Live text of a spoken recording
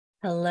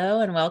Hello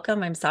and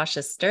welcome. I'm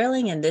Sasha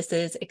Sterling, and this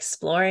is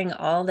Exploring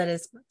All That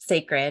Is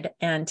Sacred.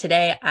 And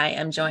today I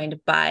am joined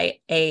by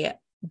a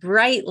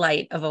bright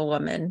light of a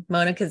woman,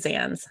 Monika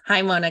Zands.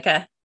 Hi,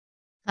 Monika.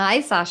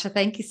 Hi, Sasha.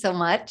 Thank you so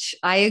much.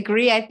 I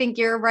agree. I think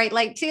you're a bright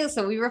light too.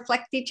 So we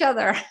reflect each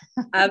other.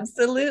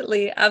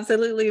 Absolutely.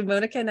 Absolutely.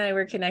 Monika and I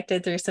were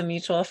connected through some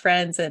mutual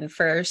friends, and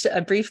for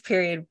a brief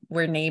period,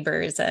 we're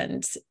neighbors.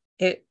 And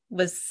it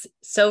was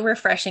so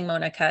refreshing,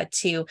 Monika,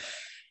 to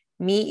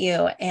meet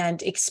you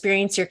and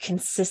experience your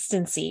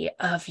consistency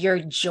of your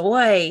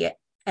joy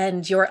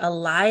and your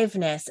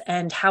aliveness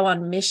and how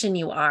on mission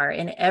you are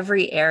in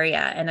every area.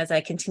 And as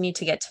I continue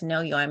to get to know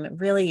you, I'm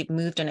really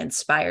moved and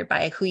inspired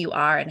by who you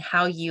are and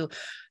how you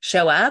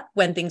show up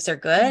when things are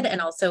good.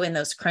 And also in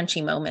those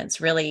crunchy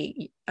moments.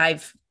 Really,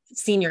 I've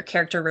seen your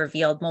character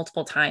revealed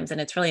multiple times, and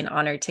it's really an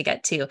honor to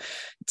get to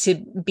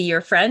be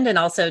your friend and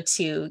also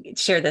to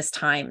share this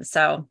time.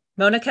 So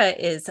Monika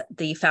is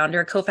the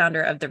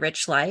co-founder of The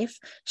Rich Life.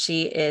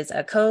 She is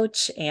a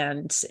coach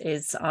and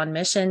is on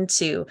mission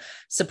to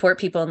support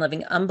people in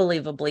living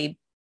unbelievably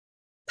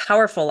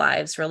powerful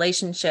lives,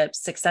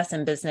 relationships, success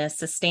in business,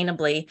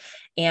 sustainably.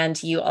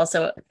 And you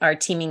also are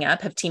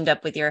have teamed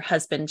up with your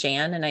husband,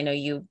 Jan. And I know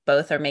you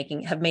both have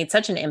made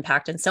such an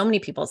impact in so many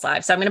people's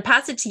lives. So I'm going to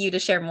pass it to you to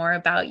share more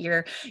about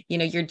your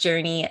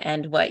journey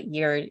and what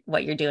you're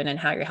doing and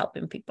how you're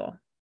helping people.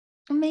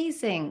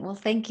 Amazing. Well,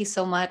 thank you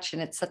so much.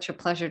 And it's such a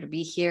pleasure to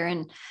be here.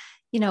 And,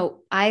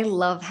 I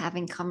love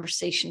having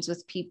conversations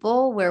with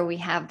people where we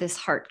have this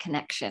heart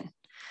connection.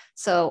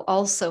 So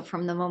also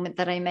from the moment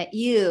that I met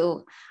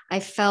you, I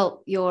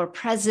felt your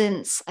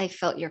presence, I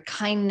felt your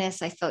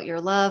kindness, I felt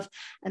your love.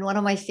 And one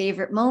of my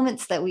favorite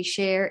moments that we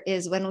share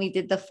is when we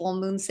did the full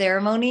moon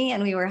ceremony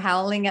and we were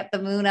howling at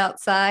the moon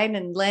outside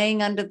and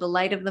laying under the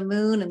light of the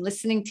moon and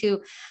listening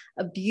to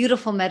a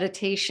beautiful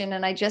meditation.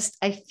 And I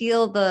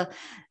feel the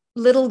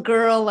little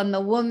girl and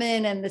the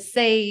woman and the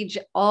sage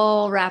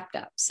all wrapped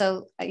up.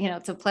 So,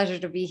 it's a pleasure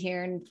to be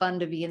here and fun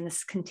to be in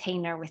this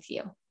container with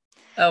you.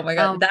 Oh my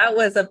God, that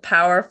was a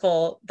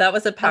powerful So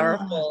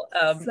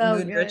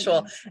moon good.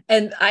 ritual.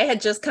 And I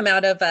had just come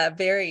out of a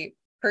very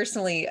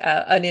personally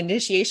an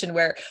initiation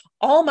where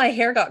all my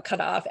hair got cut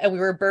off and we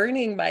were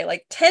burning my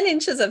like 10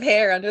 inches of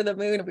hair under the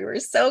moon. We were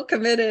so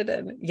committed.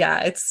 And yeah,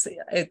 it's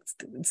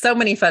so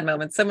many fun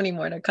moments, so many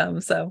more to come.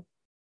 So,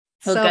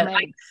 well, So good.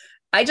 many.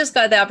 I just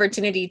got the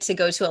opportunity to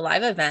go to a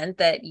live event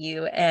that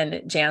you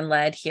and Jan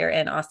led here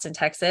in Austin,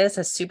 Texas,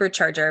 a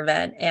supercharger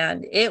event,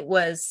 and it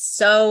was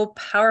so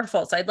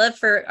powerful. So I'd love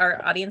for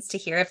our audience to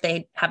hear, if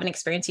they haven't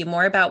experienced you,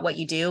 more about what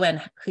you do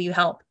and who you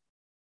help.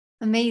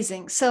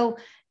 Amazing. So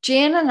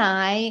Jan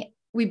and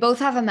we both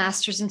have a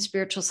master's in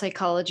spiritual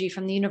psychology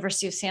from the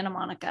University of Santa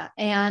Monica.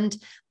 And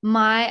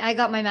I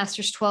got my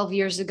master's 12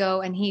 years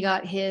ago and he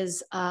got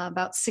his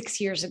about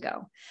 6 years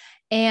ago.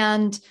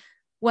 And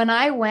when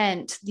I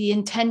went, the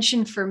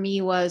intention for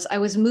me was I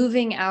was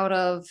moving out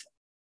of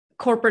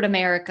corporate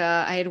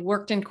America. I had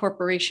worked in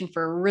corporation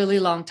for a really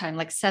long time,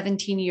 like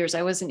 17 years.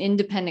 I was an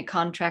independent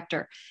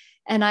contractor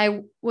and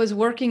I was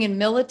working in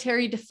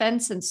military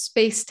defense and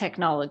space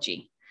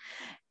technology.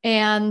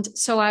 And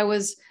so I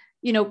was,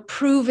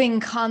 proving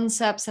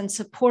concepts and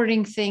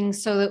supporting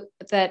things so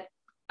that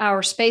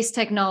our space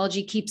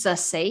technology keeps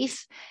us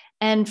safe.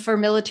 And for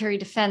military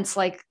defense,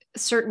 like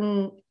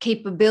certain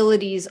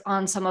capabilities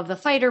on some of the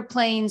fighter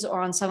planes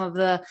or on some of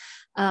the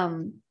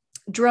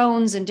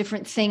drones and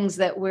different things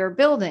that we're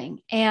building.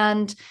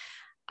 And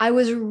I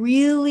was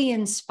really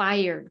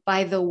inspired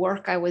by the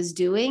work I was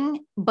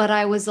doing, but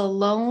I was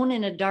alone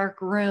in a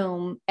dark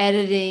room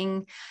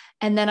editing.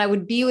 And then I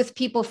would be with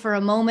people for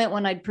a moment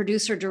when I'd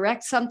produce or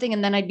direct something.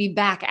 And then I'd be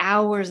back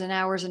hours and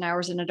hours and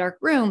hours in a dark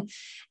room.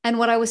 And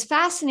what I was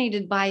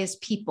fascinated by is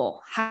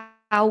people,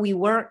 how we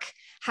work,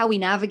 how we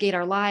navigate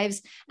our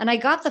lives. And I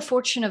got the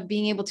fortune of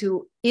being able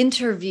to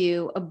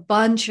interview a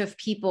bunch of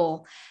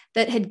people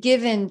that had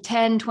given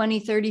 10, 20,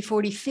 30,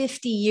 40,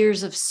 50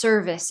 years of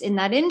service in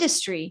that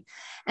industry.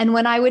 And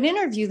when I would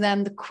interview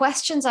them, the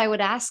questions I would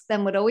ask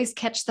them would always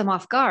catch them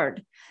off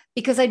guard,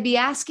 because I'd be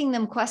asking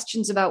them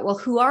questions about, well,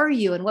 who are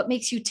you and what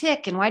makes you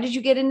tick? And why did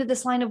you get into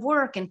this line of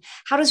work? And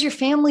how does your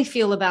family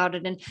feel about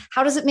it? And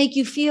how does it make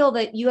you feel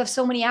that you have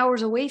so many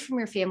hours away from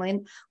your family?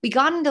 And we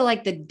got into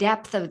like the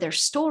depth of their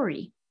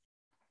story.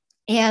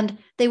 And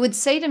they would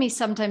say to me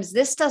sometimes,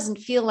 this doesn't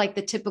feel like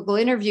the typical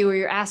interview where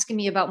you're asking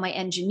me about my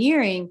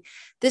engineering.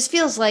 This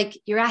feels like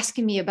you're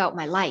asking me about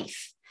my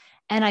life.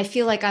 And I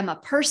feel like I'm a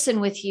person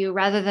with you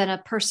rather than a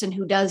person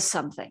who does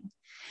something.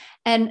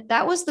 And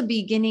that was the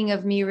beginning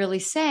of me really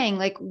saying,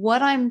 like,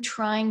 what I'm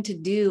trying to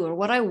do or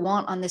what I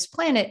want on this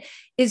planet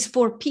is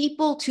for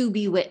people to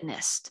be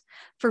witnessed,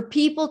 for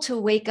people to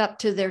wake up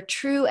to their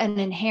true and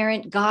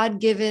inherent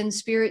God-given,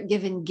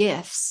 spirit-given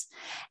gifts,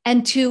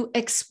 and to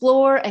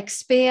explore,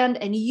 expand,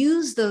 and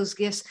use those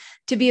gifts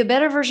to be a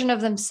better version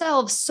of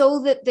themselves so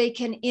that they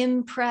can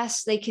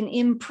impress, they can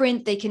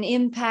imprint, they can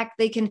impact,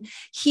 they can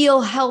heal,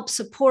 help,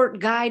 support,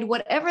 guide,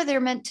 whatever they're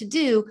meant to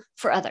do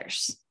for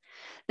others.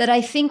 That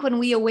I think when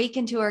we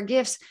awaken to our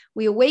gifts,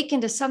 we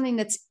awaken to something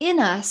that's in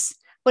us,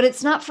 but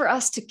it's not for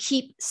us to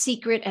keep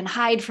secret and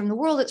hide from the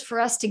world. It's for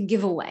us to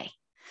give away.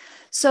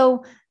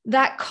 So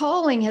that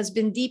calling has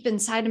been deep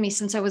inside of me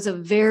since I was a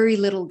very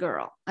little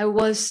girl. I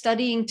was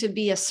studying to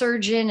be a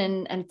surgeon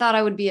and thought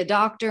I would be a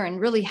doctor and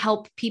really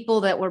help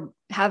people that were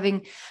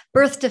having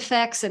birth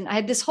defects. And I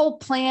had this whole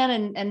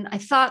plan, and I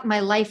thought my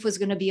life was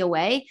going to be a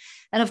way.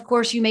 And of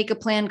course, you make a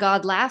plan,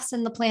 God laughs,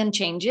 and the plan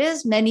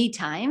changes many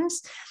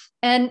times.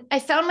 And I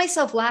found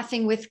myself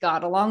laughing with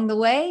God along the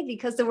way,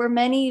 because there were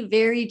many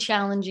very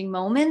challenging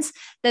moments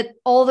that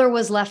all there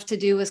was left to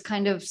do was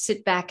kind of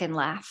sit back and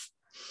laugh.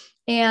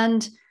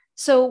 And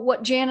so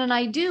what Jan and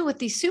I do with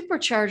these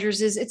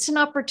superchargers is it's an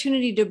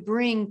opportunity to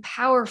bring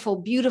powerful,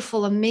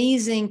 beautiful,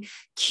 amazing,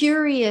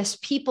 curious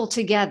people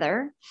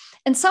together.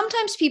 And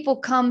sometimes people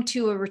come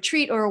to a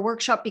retreat or a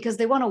workshop because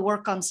they want to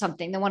work on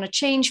something. They want to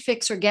change,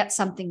 fix, or get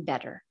something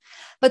better.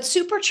 But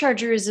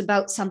supercharger is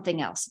about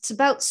something else. It's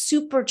about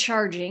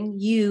supercharging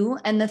you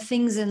and the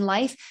things in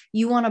life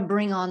you want to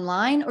bring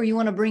online, or you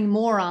want to bring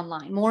more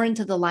online, more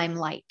into the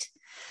limelight.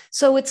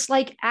 So it's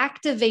like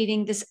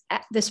activating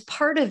this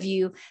part of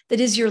you that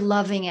is your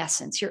loving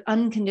essence, your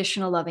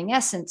unconditional loving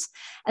essence.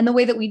 And the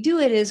way that we do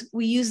it is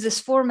we use this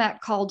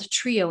format called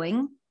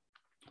trioing,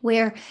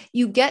 where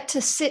you get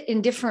to sit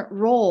in different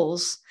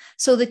roles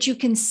so that you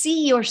can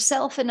see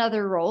yourself in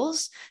other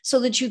roles,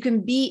 so that you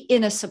can be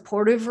in a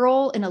supportive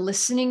role, in a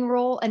listening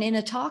role, and in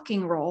a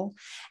talking role.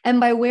 And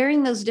by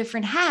wearing those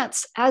different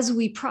hats, as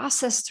we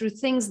process through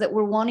things that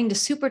we're wanting to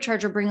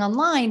supercharge or bring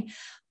online,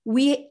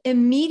 we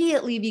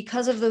immediately,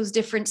 because of those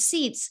different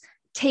seats,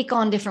 take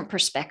on different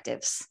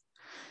perspectives.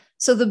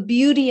 So the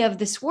beauty of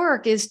this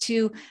work is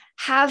to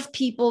have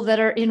people that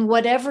are in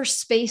whatever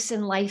space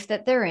in life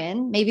that they're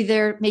in. Maybe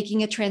they're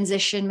making a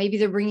transition. Maybe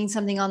they're bringing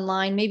something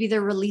online. Maybe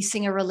they're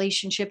releasing a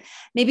relationship.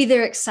 Maybe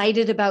they're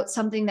excited about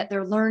something that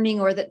they're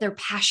learning or that they're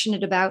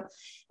passionate about.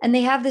 And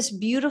they have this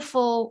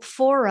beautiful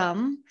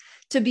forum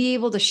to be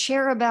able to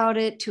share about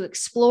it, to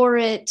explore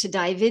it, to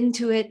dive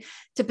into it,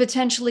 to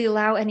potentially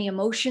allow any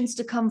emotions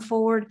to come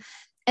forward.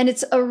 And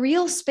it's a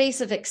real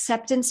space of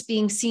acceptance,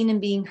 being seen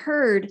and being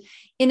heard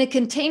in a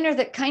container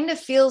that kind of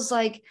feels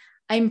like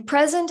I'm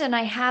present and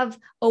I have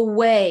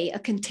a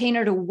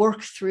container to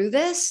work through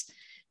this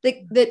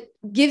that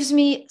gives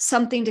me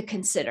something to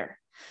consider.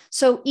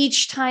 So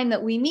each time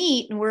that we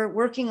meet, and we're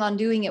working on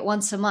doing it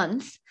once a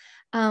month,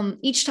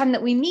 each time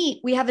that we meet,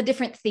 we have a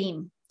different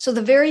theme. So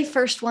the very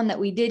first one that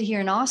we did here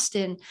in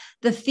Austin,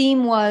 the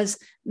theme was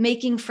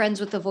making friends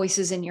with the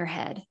voices in your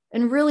head,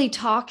 and really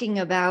talking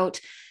about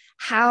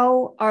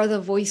how are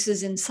the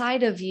voices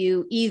inside of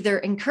you either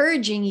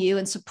encouraging you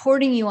and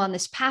supporting you on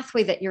this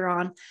pathway that you're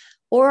on,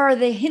 or are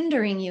they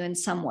hindering you in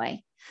some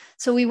way?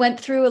 So we went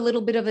through a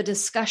little bit of a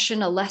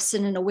discussion, a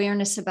lesson, and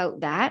awareness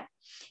about that.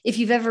 If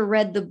you've ever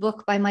read the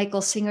book by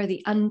Michael Singer,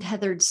 The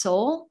Untethered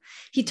Soul,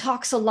 he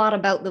talks a lot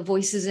about the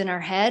voices in our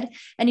head,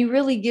 and he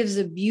really gives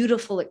a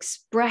beautiful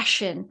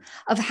expression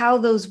of how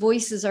those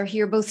voices are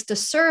here both to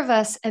serve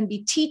us and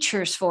be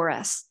teachers for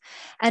us.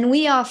 And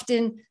we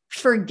often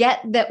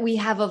forget that we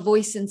have a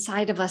voice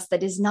inside of us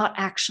that is not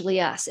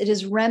actually us. It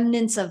is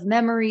remnants of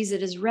memories.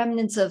 It is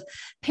remnants of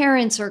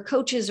parents or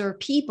coaches or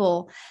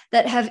people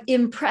that have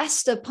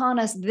impressed upon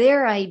us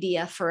their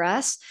idea for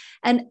us.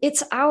 And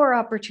it's our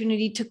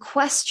opportunity to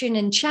question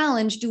and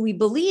challenge, do we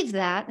believe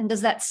that? And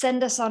does that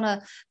send us on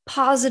a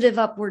positive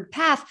upward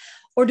path?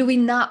 Or do we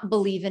not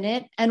believe in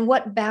it? And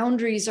what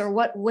boundaries or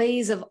what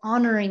ways of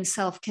honoring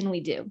self can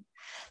we do?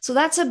 So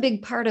that's a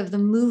big part of the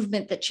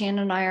movement that Jan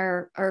and I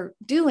are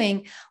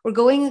doing. We're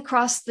going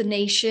across the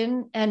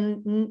nation,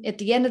 and at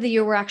the end of the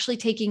year, we're actually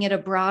taking it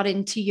abroad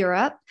into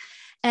Europe.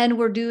 And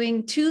we're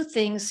doing two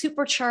things: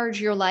 Supercharge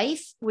Your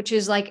Life, which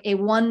is like a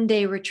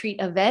one-day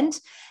retreat event.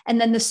 And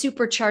then the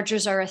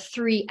Superchargers are a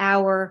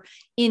 3-hour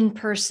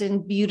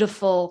in-person,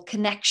 beautiful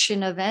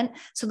connection event,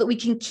 so that we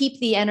can keep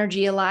the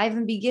energy alive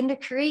and begin to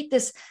create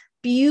this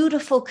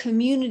beautiful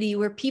community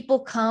where people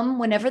come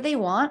whenever they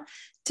want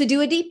to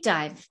do a deep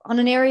dive on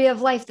an area of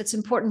life that's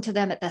important to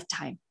them at that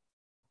time.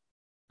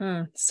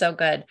 So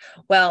good.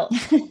 Well,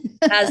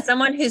 as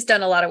someone who's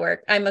done a lot of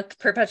work, I'm a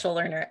perpetual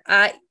learner.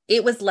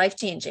 It was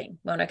life-changing,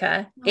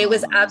 Monika. It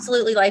was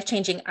absolutely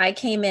life-changing. I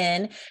came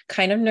in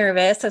kind of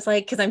nervous. I was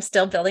like, because I'm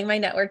still building my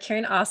network here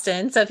in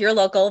Austin. So if you're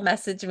local,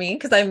 message me,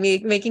 because I'm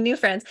making new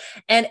friends.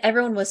 And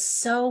everyone was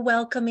so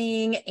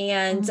welcoming.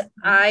 And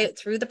I,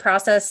 through the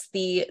process,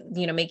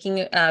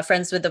 making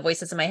friends with the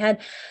voices in my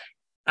head,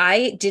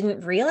 I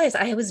didn't realize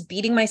I was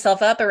beating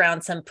myself up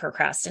around some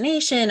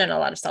procrastination and a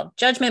lot of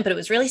self-judgment, but it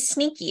was really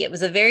sneaky. It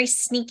was a very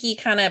sneaky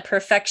kind of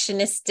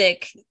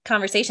perfectionistic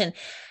conversation.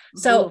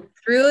 So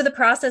through the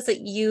process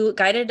that you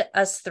guided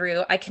us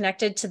through, I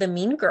connected to the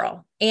mean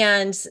girl,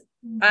 and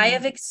I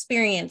have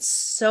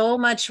experienced so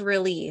much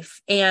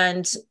relief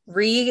and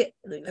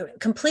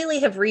completely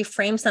have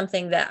reframed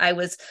something that I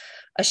was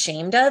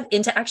ashamed of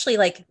into actually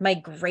like my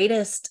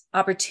greatest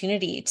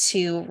opportunity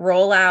to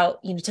roll out,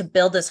 to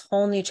build this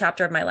whole new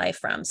chapter of my life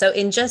from. So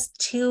in just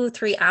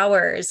 2-3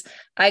 hours,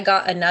 I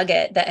got a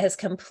nugget that has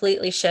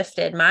completely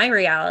shifted my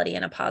reality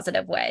in a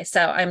positive way.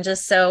 So I'm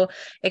just so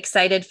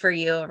excited for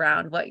you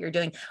around what you're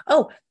doing.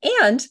 Oh,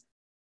 and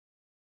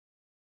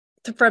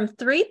from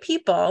 3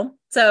 people.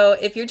 So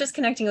if you're just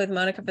connecting with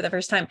Monika for the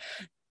first time,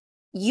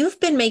 you've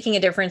been making a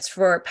difference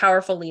for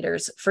powerful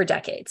leaders for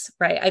decades,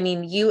 right? I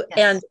mean, you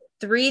and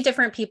 3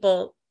 different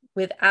people,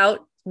 without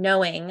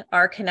knowing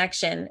our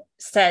connection,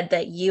 said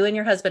that you and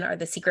your husband are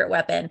the secret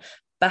weapon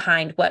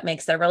behind what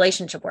makes their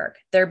relationship work,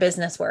 their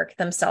business work,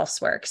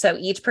 themselves work. So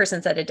each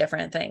person said a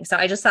different thing. So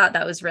I just thought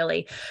that was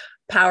really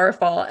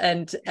powerful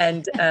and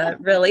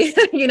really,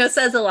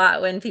 says a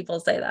lot when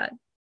people say that.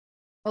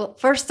 Well,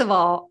 first of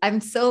all, I'm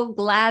so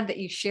glad that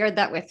you shared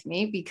that with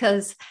me,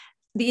 because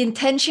the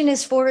intention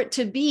is for it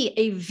to be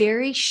a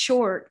very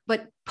short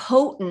but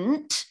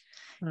potent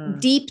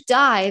deep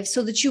dive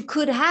so that you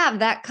could have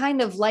that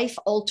kind of life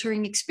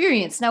altering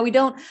experience. Now, we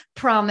don't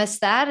promise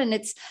that, and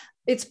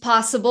it's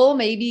possible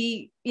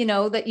maybe,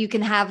 that you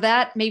can have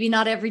that, maybe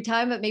not every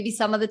time, but maybe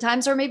some of the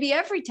times, or maybe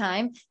every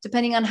time,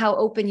 depending on how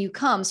open you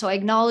come. So I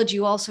acknowledge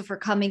you also for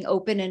coming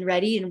open and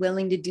ready and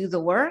willing to do the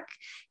work,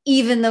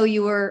 even though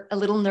you were a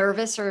little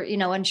nervous or,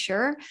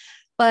 unsure.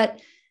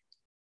 But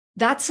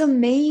that's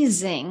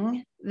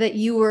amazing that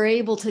you were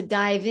able to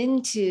dive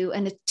into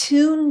and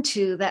attune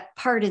to that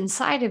part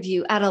inside of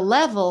you at a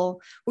level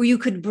where you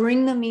could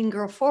bring the mean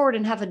girl forward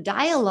and have a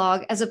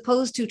dialogue, as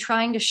opposed to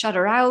trying to shut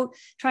her out,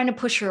 trying to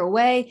push her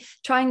away,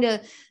 trying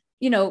to,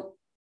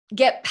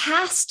 get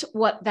past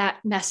what that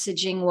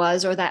messaging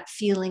was or that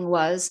feeling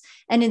was.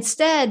 And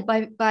instead,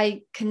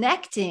 by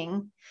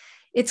connecting,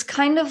 it's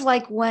kind of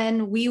like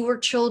when we were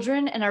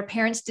children and our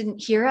parents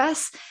didn't hear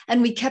us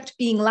and we kept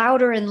being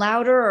louder and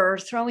louder, or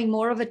throwing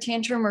more of a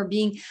tantrum, or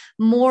being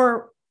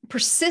more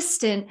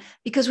persistent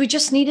because we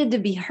just needed to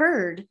be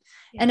heard.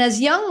 Yeah. And as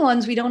young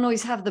ones, we don't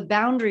always have the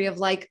boundary of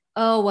like,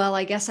 oh, well,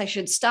 I guess I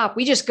should stop.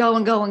 We just go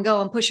and go and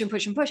go and push and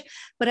push and push.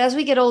 But as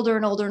we get older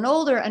and older and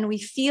older, and we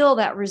feel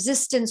that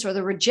resistance or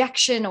the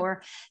rejection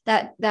or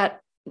that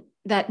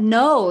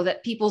no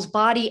that people's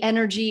body,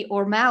 energy,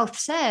 or mouth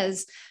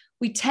says,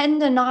 we tend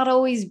to not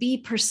always be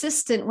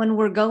persistent when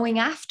we're going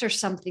after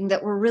something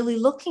that we're really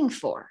looking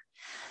for.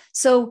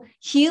 So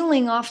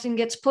healing often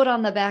gets put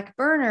on the back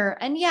burner.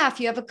 And yeah,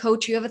 if you have a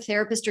coach, you have a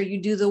therapist, or you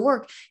do the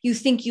work, you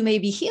think you may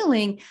be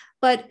healing,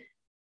 but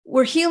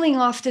we're healing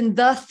often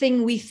the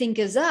thing we think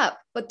is up.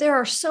 But there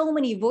are so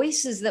many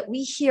voices that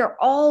we hear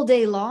all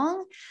day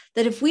long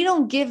that if we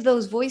don't give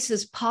those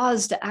voices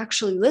pause to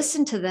actually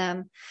listen to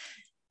them,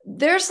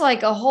 there's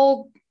like a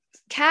whole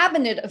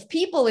cabinet of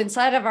people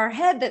inside of our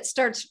head that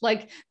starts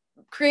like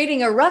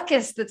creating a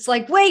ruckus that's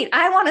like, wait,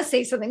 I want to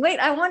say something. Wait,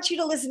 I want you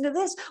to listen to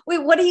this.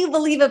 Wait, what do you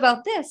believe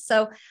about this?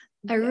 So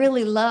I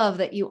really love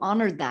that you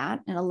honored that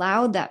and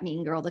allowed that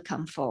mean girl to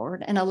come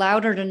forward and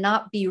allowed her to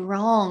not be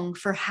wrong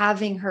for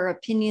having her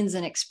opinions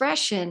and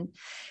expression,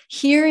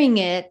 hearing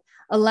it,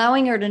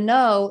 allowing her to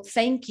know,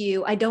 thank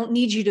you. I don't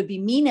need you to be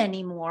mean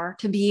anymore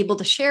to be able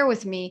to share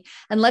with me.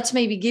 And let's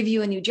maybe give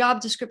you a new job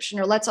description,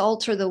 or let's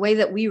alter the way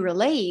that we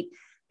relate.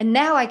 And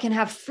now I can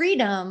have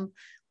freedom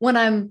when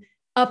I'm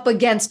up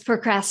against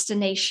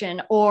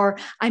procrastination, or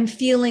I'm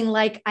feeling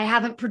like I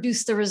haven't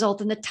produced the result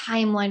in the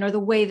timeline or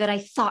the way that I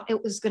thought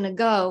it was going to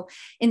go,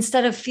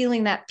 instead of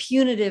feeling that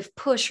punitive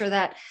push or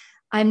that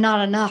I'm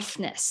not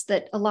enoughness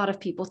that a lot of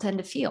people tend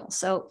to feel.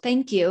 So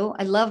thank you.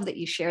 I love that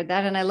you shared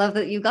that. And I love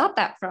that you got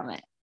that from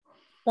it.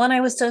 Well, and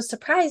I was so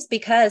surprised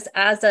because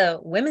as a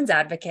women's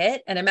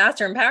advocate and a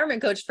master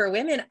empowerment coach for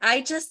women,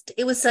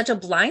 it was such a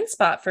blind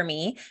spot for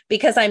me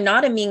because I'm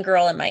not a mean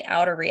girl in my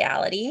outer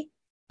reality,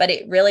 but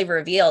it really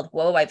revealed,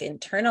 whoa, I've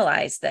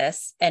internalized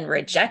this and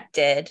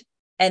rejected,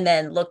 and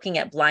then looking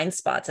at blind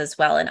spots as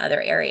well in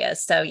other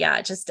areas. So yeah,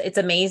 it's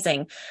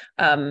amazing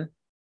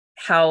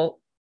how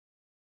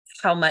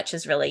much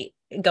is really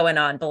going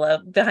on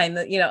behind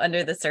the,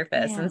 under the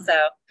surface. Yeah. And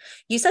so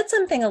you said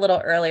something a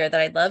little earlier that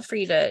I'd love for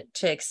you to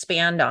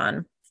expand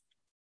on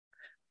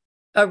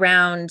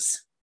around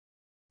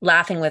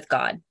laughing with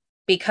God,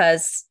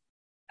 because,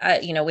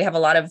 we have a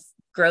lot of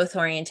growth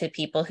oriented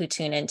people who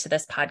tune into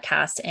this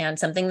podcast. And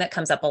something that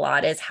comes up a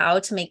lot is how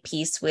to make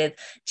peace with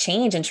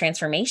change and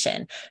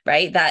transformation,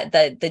 right? That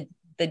the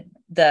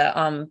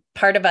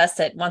part of us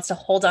that wants to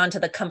hold on to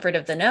the comfort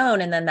of the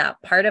known, and then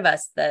that part of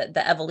us,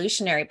 the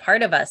evolutionary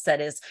part of us that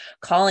is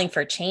calling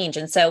for change.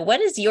 And so what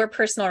is your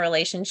personal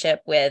relationship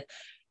with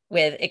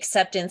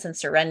acceptance and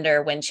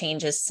surrender when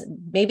change is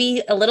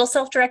maybe a little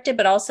self-directed,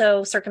 but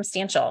also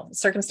circumstantial?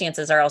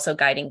 Circumstances are also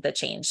guiding the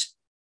change.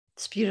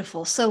 It's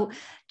beautiful. So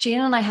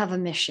Jan and I have a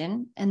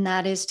mission, and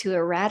that is to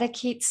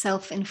eradicate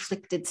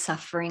self-inflicted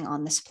suffering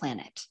on this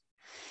planet.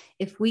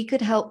 If we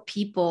could help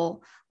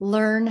people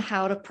learn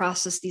how to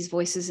process these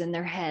voices in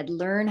their head,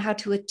 learn how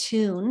to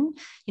attune,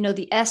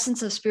 the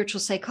essence of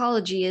spiritual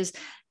psychology is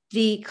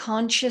the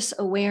conscious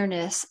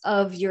awareness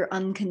of your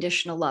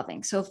unconditional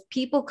loving. So if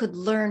people could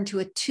learn to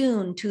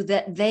attune to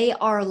that they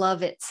are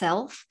love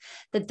itself,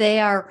 that they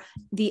are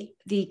the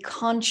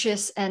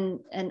conscious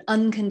and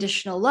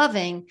unconditional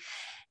loving,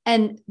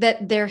 and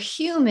that their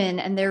human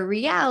and their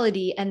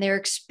reality and their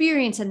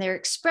experience and their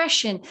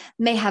expression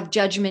may have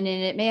judgment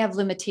in it, may have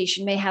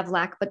limitation, may have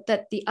lack, but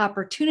that the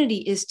opportunity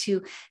is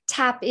to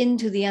tap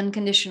into the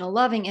unconditional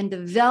loving and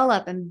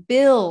develop and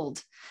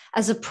build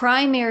as a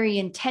primary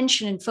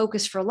intention and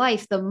focus for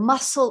life, the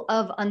muscle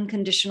of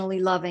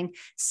unconditionally loving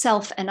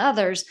self and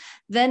others,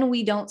 then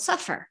we don't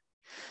suffer.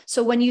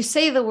 So when you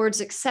say the words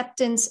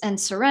acceptance and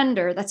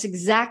surrender, that's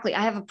exactly,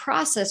 I have a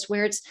process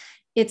where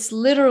it's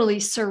literally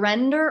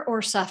surrender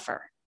or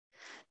suffer.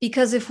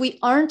 Because if we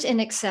aren't in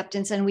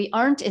acceptance and we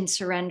aren't in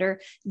surrender,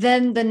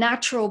 then the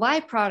natural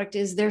byproduct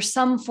is there's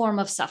some form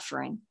of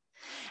suffering.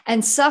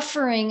 And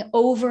suffering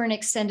over an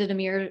extended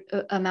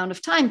amount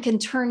of time can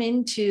turn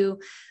into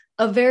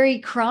a very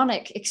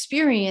chronic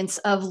experience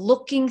of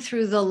looking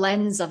through the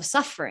lens of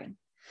suffering.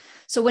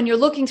 So when you're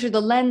looking through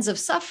the lens of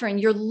suffering,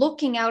 you're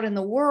looking out in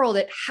the world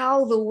at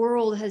how the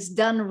world has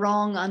done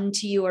wrong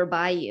unto you or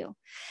by you.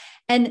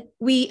 And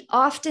we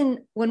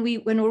often, when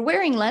we're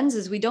wearing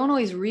lenses, we don't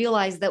always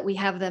realize that we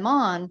have them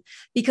on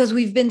because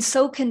we've been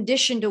so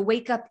conditioned to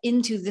wake up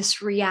into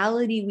this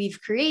reality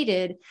we've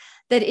created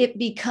that it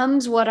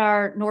becomes what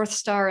our North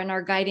Star and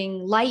our guiding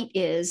light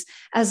is,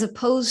 as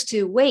opposed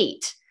to,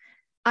 wait,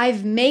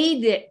 I've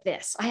made it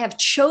this, I have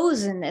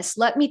chosen this.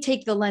 Let me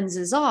take the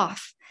lenses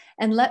off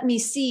and let me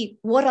see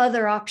what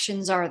other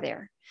options are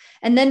there.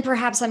 And then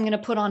perhaps I'm going to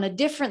put on a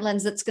different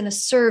lens that's going to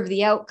serve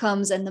the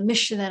outcomes and the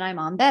mission that I'm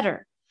on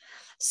better.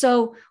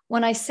 So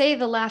when I say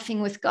the laughing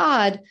with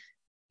God,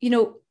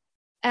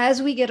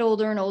 as we get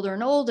older and older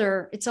and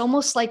older, it's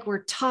almost like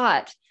we're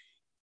taught,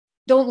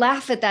 don't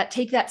laugh at that,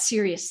 take that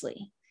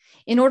seriously.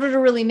 In order to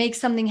really make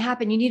something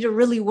happen, you need to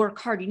really work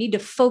hard. You need to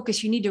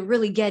focus. You need to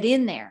really get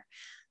in there.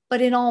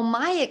 But in all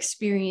my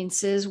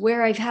experiences,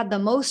 where I've had the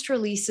most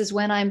release is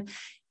when I'm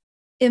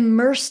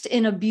immersed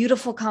in a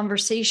beautiful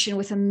conversation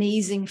with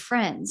amazing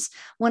friends,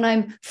 when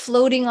I'm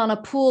floating on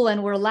a pool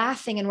and we're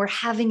laughing and we're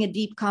having a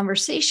deep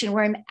conversation,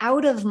 where I'm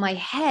out of my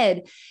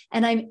head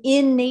and I'm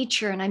in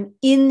nature and I'm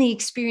in the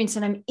experience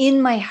and I'm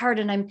in my heart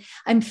and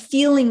I'm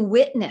feeling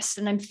witnessed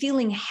and I'm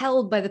feeling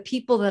held by the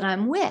people that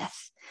I'm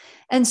with.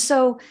 And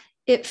so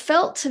it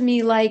felt to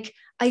me like,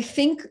 I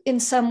think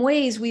in some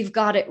ways we've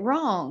got it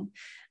wrong.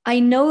 I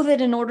know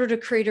that in order to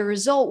create a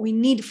result, we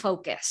need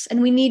focus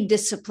and we need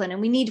discipline and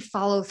we need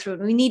follow through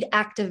and we need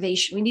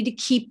activation. We need to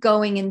keep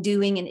going and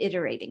doing and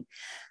iterating.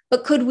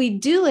 But could we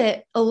do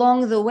it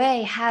along the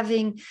way,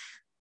 having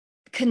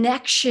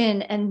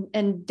connection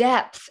and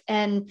depth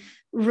and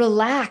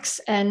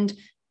relax and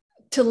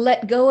to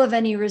let go of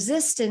any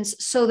resistance,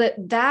 so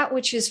that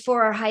which is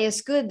for our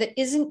highest good, that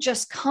isn't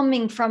just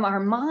coming from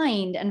our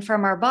mind and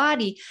from our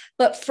body,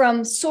 but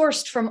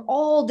sourced from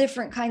all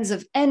different kinds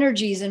of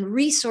energies and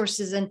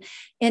resources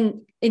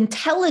and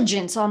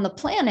intelligence on the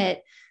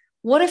planet.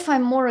 What if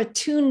I'm more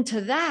attuned to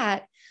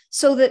that,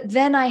 so that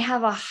then I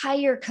have a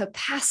higher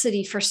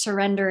capacity for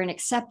surrender and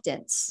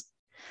acceptance?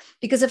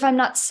 Because if I'm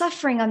not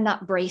suffering, I'm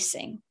not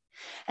bracing.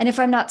 And if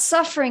I'm not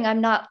suffering, I'm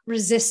not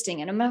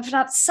resisting. And if I'm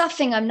not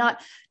suffering, I'm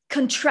not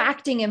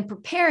contracting and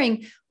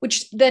preparing,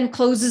 which then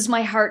closes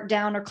my heart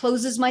down or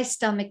closes my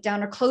stomach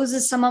down or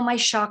closes some of my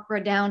chakra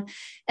down,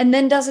 and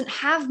then doesn't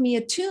have me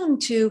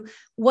attuned to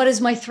what does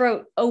my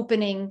throat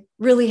opening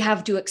really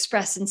have to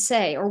express and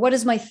say, or what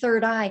is my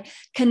third eye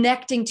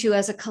connecting to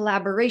as a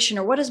collaboration,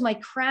 or what is my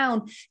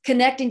crown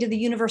connecting to the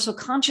universal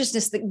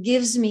consciousness that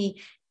gives me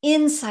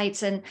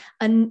insights and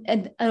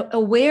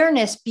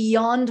awareness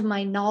beyond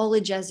my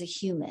knowledge as a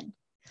human.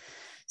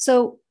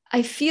 So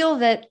I feel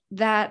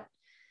that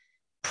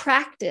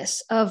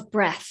practice of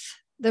breath,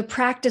 the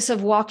practice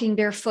of walking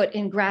barefoot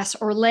in grass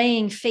or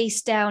laying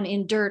face down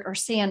in dirt or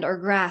sand or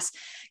grass,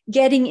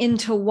 getting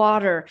into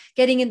water,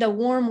 getting into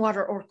warm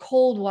water or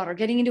cold water,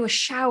 getting into a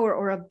shower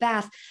or a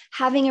bath,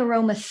 having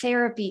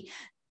aromatherapy,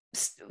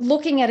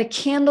 looking at a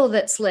candle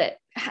that's lit,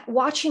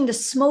 watching the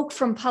smoke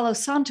from Palo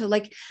Santo,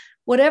 like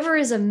whatever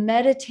is a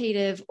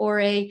meditative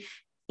or a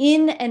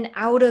in and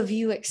out of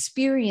you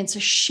experience, a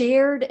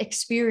shared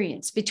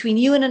experience between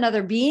you and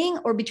another being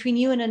or between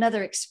you and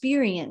another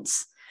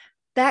experience,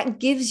 that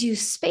gives you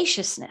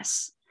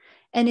spaciousness.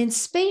 And in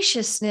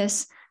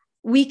spaciousness,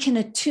 we can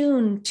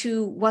attune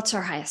to what's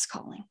our highest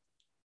calling.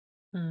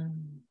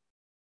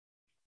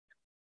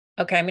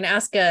 Okay, I'm going to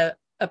ask a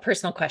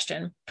personal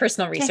question,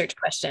 personal research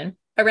question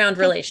around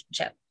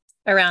relationship,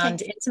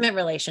 around intimate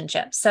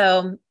relationships.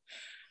 So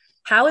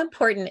how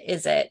important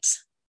is it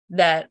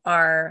that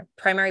our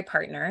primary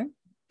partner,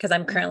 because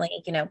I'm currently,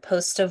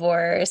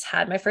 post-divorce,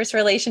 had my first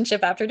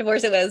relationship after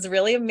divorce. It was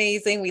really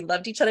amazing. We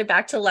loved each other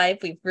back to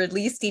life. We've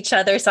released each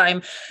other. So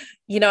I'm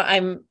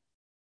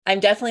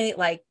definitely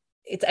like,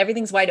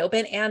 everything's wide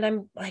open. And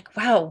I'm like,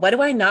 wow, what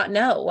do I not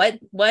know?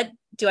 What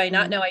do I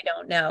not know? I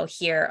don't know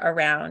here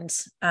around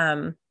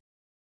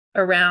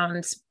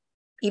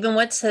even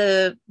what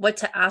to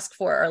ask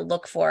for or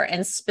look for,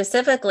 and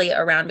specifically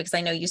around, because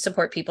I know you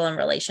support people in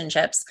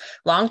relationships,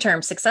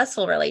 long-term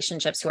successful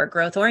relationships who are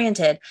growth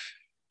oriented.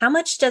 How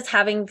much does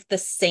having the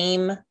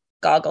same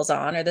goggles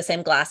on, or the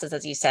same glasses,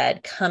 as you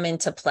said, come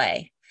into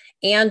play,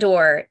 and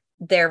or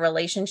their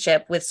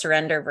relationship with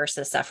surrender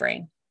versus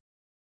suffering?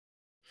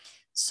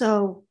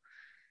 So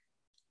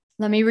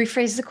let me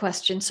rephrase the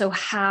question. So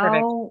Perfect.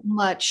 how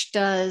much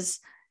does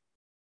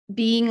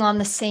being on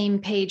the same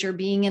page or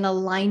being in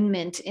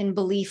alignment in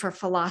belief or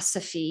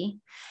philosophy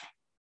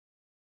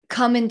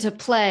come into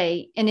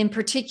play, and in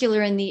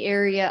particular in the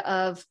area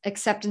of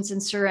acceptance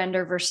and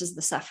surrender versus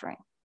the suffering?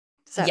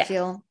 Does that Yeah,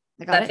 feel,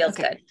 I got that it? feels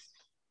Okay. good.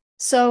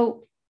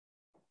 So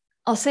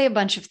I'll say a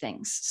bunch of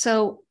things.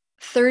 So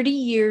 30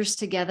 years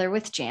together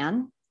with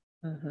Jan.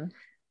 Mm-hmm.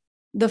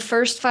 The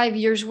first 5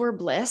 years were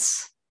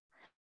bliss.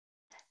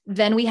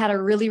 Then we had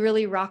a really,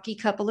 really rocky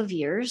couple of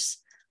years.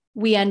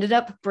 We ended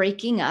up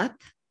breaking up.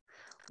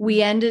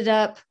 We ended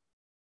up,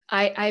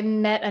 I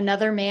met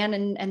another man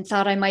and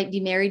thought I might be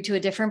married to a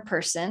different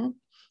person.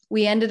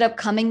 We ended up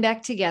coming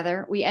back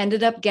together. We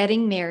ended up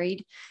getting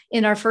married.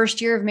 In our first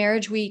year of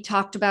marriage, we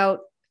talked about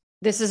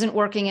this isn't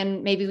working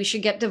and maybe we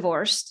should get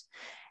divorced.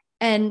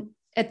 And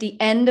at the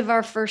end of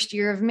our first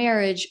year of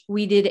marriage,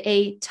 we did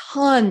a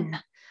ton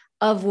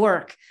of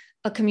work.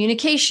 A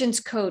communications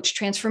coach,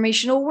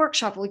 transformational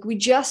workshop. Like, we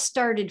just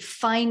started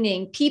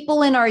finding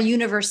people in our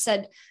universe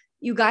said,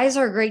 you guys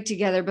are great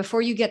together.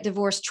 Before you get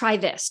divorced, try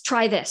this,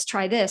 try this,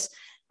 try this.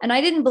 And I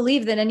didn't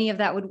believe that any of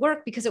that would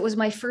work because it was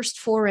my first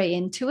foray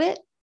into it.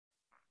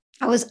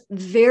 I was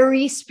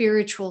very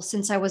spiritual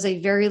since I was a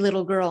very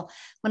little girl.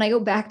 When I go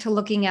back to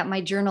looking at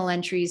my journal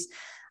entries,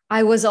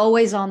 I was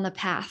always on the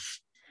path,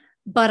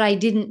 but I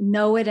didn't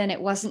know it. And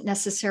it wasn't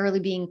necessarily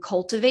being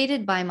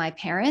cultivated by my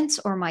parents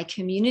or my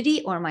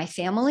community or my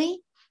family.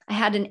 I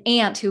had an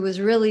aunt who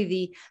was really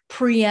the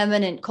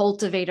preeminent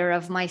cultivator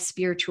of my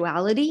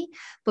spirituality.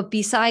 But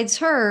besides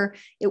her,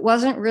 it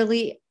wasn't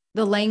really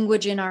the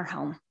language in our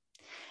home.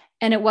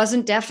 And it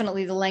wasn't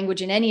definitely the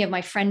language in any of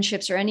my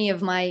friendships or any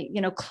of my,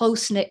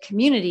 close-knit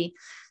community.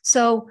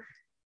 So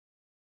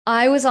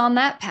I was on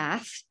that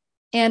path,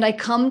 and I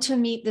come to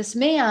meet this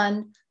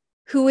man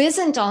who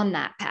isn't on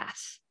that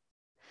path.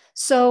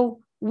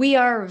 So we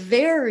are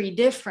very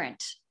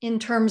different in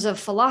terms of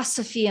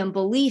philosophy and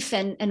belief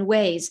and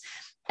ways.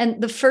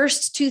 And the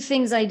first two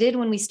things I did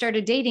when we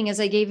started dating is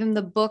I gave him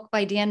the book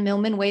by Dan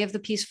Millman, Way of the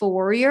Peaceful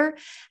Warrior,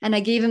 and I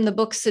gave him the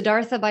book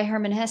Siddhartha by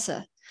Hermann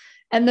Hesse.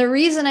 And the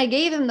reason I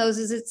gave him those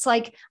is it's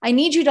like, I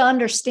need you to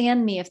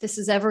understand me if this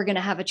is ever going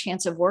to have a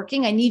chance of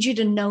working. I need you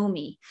to know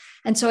me.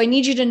 And so I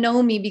need you to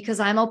know me because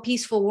I'm a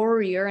peaceful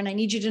warrior, and I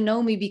need you to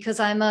know me because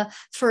I'm a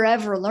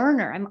forever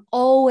learner. I'm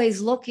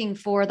always looking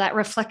for that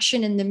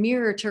reflection in the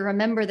mirror to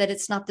remember that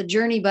it's not the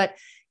journey, but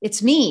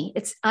it's me.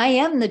 I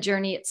am the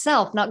journey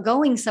itself, not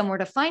going somewhere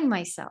to find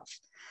myself.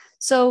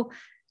 So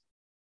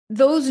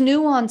those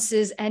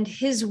nuances and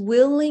his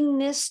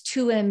willingness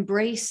to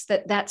embrace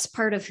that that's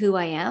part of who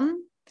I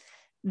am,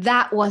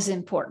 that was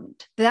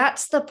important.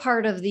 That's the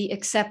part of the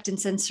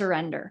acceptance and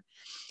surrender.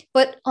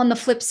 But on the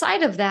flip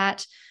side of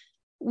that,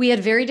 we had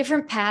very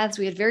different paths.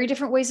 We had very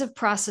different ways of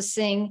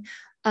processing.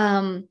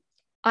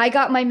 I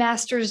got my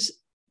master's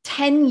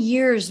 10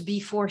 years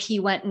before he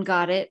went and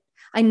got it.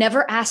 I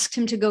never asked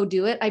him to go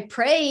do it. I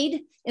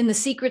prayed in the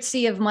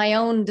secrecy of my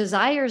own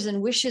desires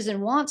and wishes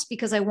and wants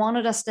because I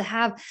wanted us to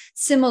have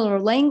similar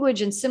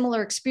language and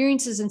similar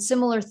experiences and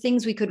similar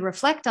things we could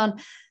reflect on.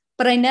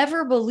 But I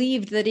never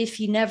believed that if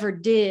he never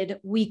did,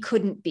 we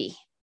couldn't be.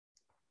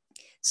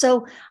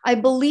 So I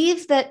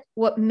believe that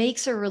what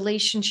makes a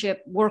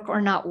relationship work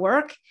or not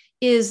work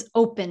is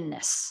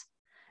openness.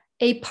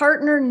 A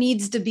partner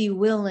needs to be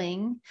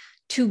willing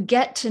to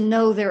get to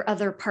know their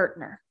other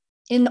partner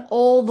in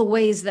all the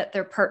ways that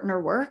their partner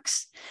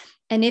works.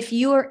 And if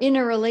you are in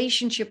a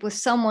relationship with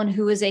someone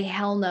who is a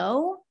hell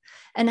no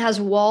and has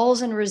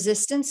walls and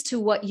resistance to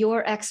what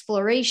your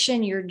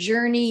exploration, your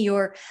journey,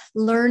 your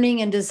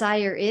learning and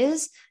desire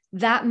is,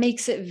 that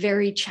makes it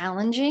very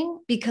challenging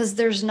because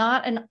there's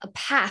not a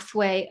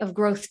pathway of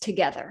growth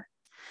together.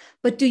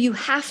 But do you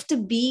have to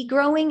be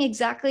growing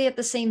exactly at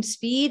the same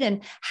speed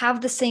and have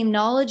the same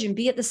knowledge and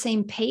be at the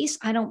same pace?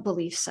 I don't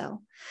believe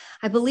so.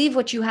 I believe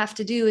what you have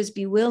to do is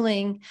be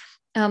willing.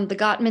 The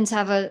Gottmans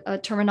have a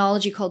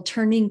terminology called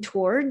turning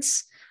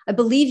towards. I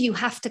believe you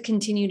have to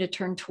continue to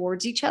turn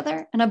towards each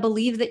other. And I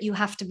believe that you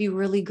have to be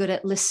really good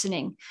at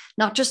listening,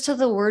 not just to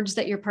the words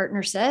that your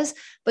partner says,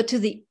 but to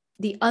the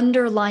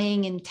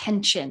underlying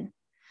intention.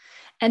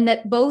 And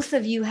that both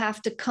of you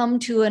have to come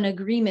to an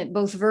agreement,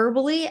 both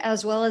verbally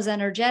as well as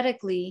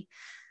energetically.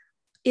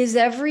 Is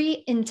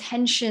every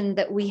intention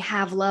that we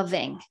have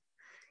loving?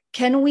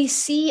 Can we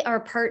see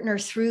our partner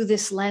through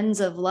this lens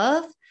of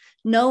love,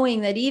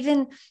 knowing that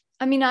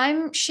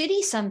I'm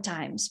shitty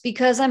sometimes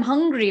because I'm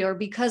hungry or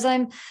because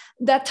I'm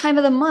that time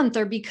of the month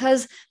or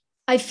because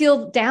I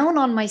feel down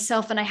on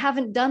myself and I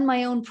haven't done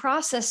my own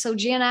process. So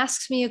Jan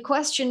asks me a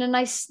question and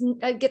I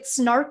get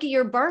snarky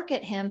or bark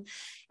at him.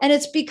 And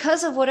it's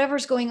because of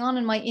whatever's going on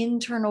in my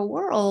internal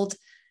world.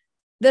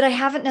 that I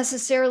haven't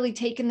necessarily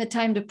taken the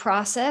time to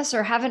process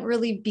or haven't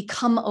really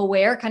become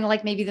aware, kind of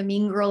like maybe the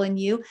mean girl in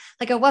you.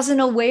 Like I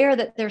wasn't aware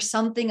that there's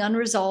something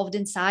unresolved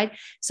inside.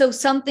 So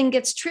something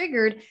gets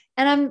triggered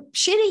and I'm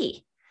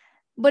shitty.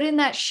 But in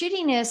that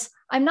shittiness,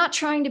 I'm not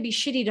trying to be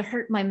shitty to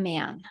hurt my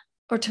man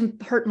or to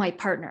hurt my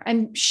partner.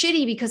 I'm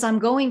shitty because I'm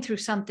going through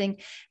something.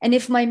 And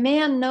if my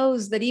man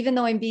knows that even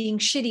though I'm being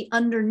shitty,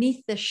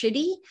 underneath the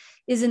shitty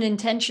is an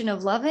intention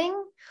of loving,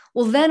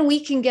 well, then we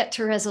can get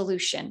to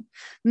resolution.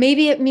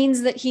 Maybe it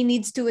means that he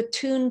needs to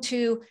attune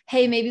to,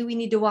 hey, maybe we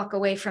need to walk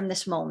away from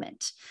this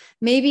moment.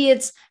 Maybe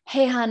it's,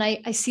 hey, hon,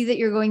 I see that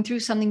you're going through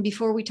something.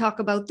 Before we talk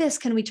about this,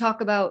 can we talk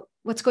about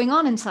what's going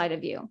on inside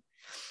of you?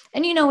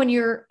 And, you know, when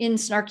you're in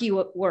snarky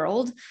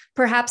world,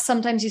 perhaps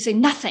sometimes you say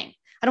nothing.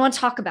 I don't want to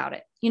talk about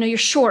it. You know, you're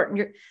short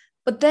and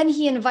but then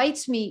he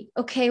invites me,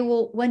 okay,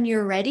 well, when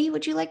you're ready,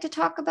 would you like to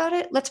talk about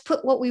it? Let's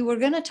put what we were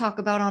going to talk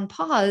about on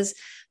pause,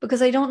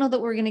 because I don't know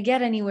that we're going to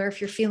get anywhere if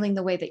you're feeling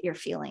the way that you're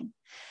feeling.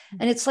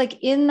 And it's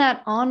like in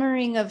that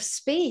honoring of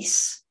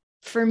space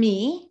for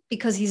me,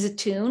 because he's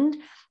attuned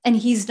and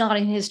he's not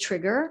in his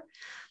trigger.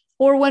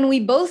 Or when we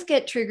both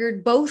get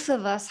triggered, both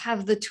of us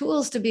have the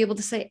tools to be able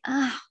to say,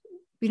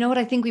 you know what?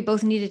 I think we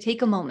both need to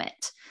take a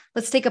moment.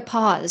 Let's take a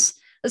pause.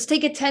 Let's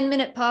take a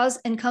 10-minute pause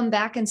and come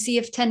back and see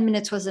if 10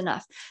 minutes was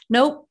enough.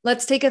 Nope.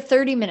 Let's take a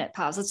 30-minute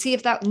pause. Let's see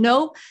if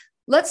no,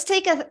 let's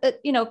take a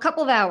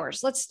couple of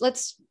hours.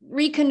 Let's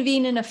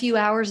reconvene in a few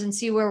hours and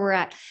see where we're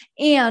at.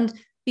 And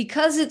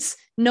because it's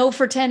no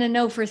for 10 and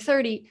no for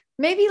 30,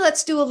 maybe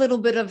let's do a little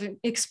bit of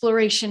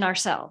exploration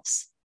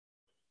ourselves.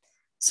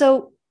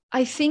 So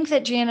I think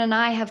that Jan and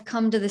I have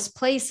come to this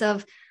place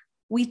of,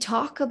 we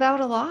talk about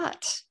a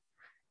lot.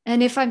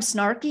 And if I'm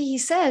snarky, he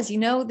says,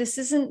 this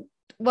isn't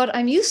what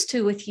I'm used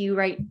to with you,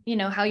 right?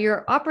 How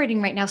you're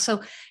operating right now.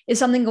 So is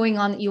something going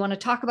on that you want to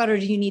talk about, or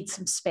do you need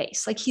some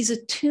space? Like he's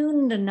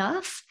attuned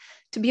enough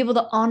to be able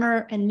to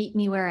honor and meet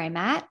me where I'm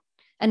at,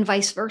 and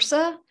vice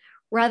versa,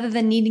 rather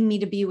than needing me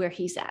to be where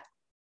he's at.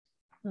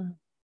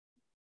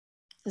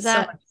 Is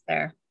that so much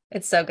there?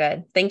 It's so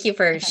good. Thank you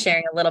for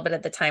sharing a little bit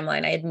of the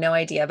timeline. I had no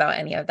idea about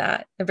any of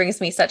that. It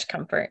brings me such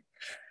comfort.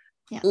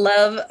 Yeah.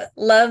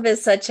 Love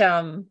is such,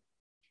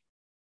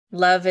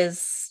 love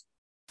is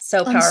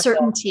so powerful.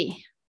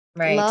 Uncertainty.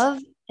 Right. Love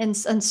and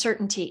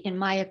uncertainty, in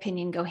my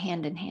opinion, go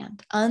hand in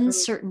hand.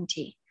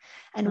 Uncertainty.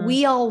 And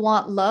we all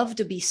want love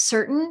to be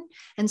certain.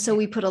 And so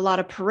we put a lot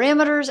of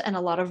parameters and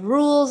a lot of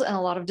rules and a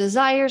lot of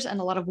desires and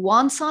a lot of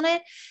wants on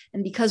it.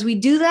 And because we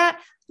do that,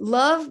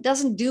 love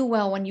doesn't do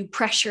well when you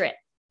pressure it.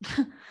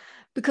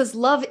 Because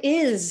love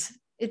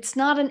it's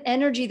not an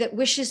energy that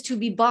wishes to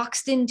be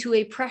boxed into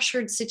a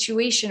pressured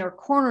situation or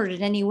cornered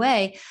in any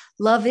way.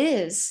 Love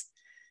is.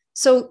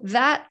 So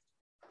that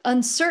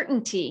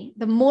uncertainty,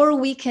 the more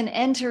we can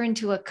enter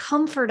into a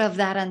comfort of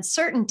that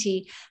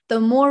uncertainty, the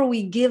more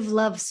we give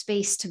love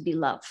space to be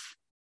love.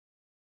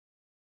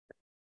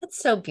 That's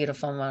so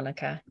beautiful,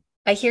 Monika.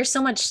 I hear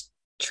so much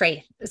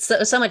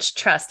so much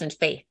trust and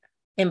faith,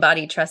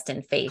 embodied trust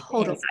and faith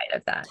inside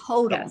of that.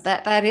 Total. Yes.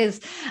 That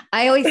is,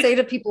 I always say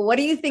to people, what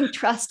do you think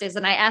trust is?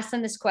 And I ask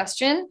them this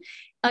question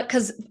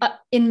because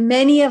in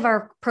many of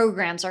our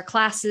programs, our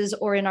classes,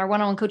 or in our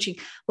one-on-one coaching,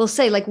 we'll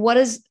say, like, what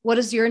is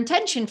your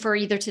intention for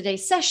either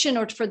today's session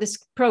or for this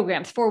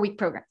program, 4-week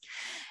program?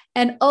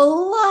 And a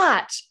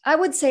lot, I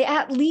would say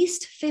at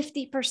least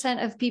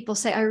 50% of people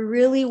say, I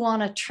really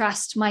want to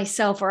trust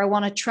myself, or I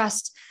want to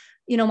trust,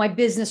 my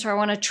business, or I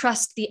want to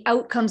trust the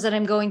outcomes that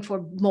I'm going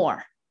for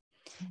more.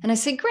 And I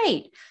say,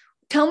 great,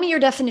 tell me your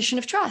definition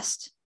of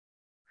trust.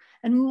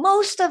 And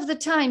most of the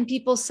time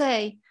people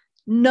say,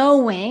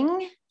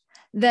 knowing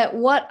that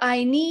what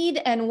I need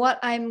and what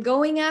I'm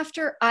going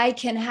after, I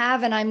can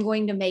have, and I'm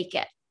going to make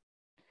it.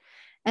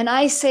 And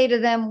I say to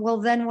them, well,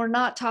 then we're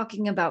not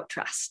talking about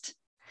trust.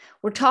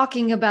 We're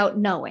talking about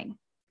knowing.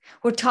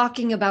 We're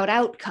talking about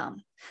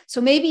outcome.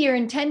 So maybe your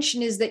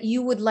intention is that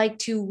you would like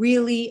to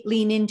really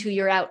lean into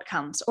your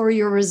outcomes or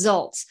your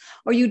results,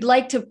 or you'd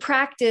like to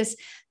practice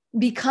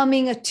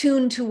becoming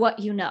attuned to what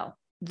you know.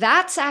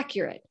 That's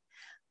accurate.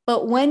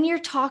 But when you're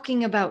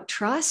talking about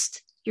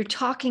trust, you're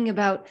talking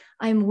about,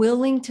 I'm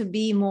willing to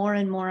be more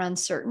and more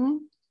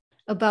uncertain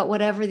about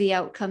whatever the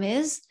outcome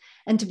is,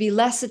 and to be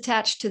less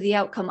attached to the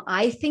outcome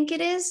I think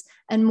it is,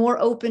 and more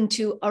open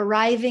to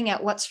arriving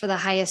at what's for the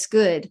highest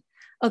good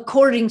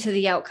according to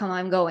the outcome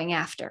I'm going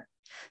after.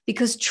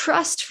 Because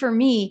trust for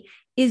me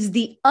is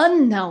the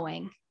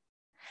unknowing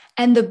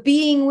and the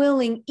being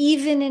willing,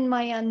 even in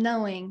my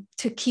unknowing,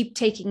 to keep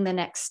taking the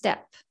next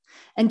step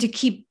and to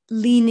keep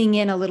leaning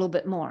in a little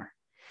bit more.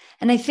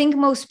 And I think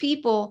most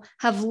people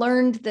have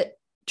learned that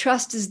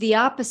trust is the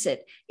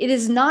opposite. It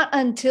is not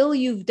until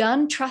you've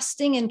done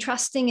trusting and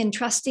trusting and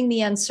trusting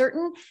the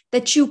uncertain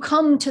that you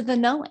come to the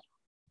knowing.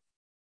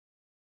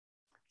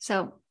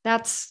 So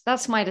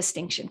that's my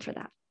distinction for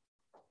that.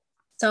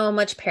 So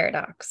much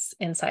paradox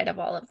inside of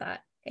all of that.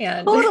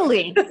 And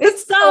totally.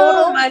 It's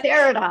so much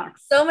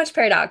paradox. So much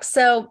paradox.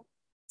 So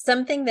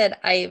something that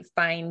I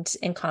find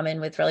in common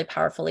with really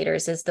powerful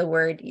leaders is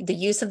the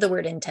use of the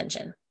word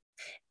intention.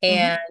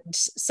 And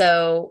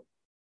so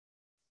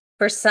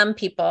for some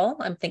people,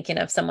 I'm thinking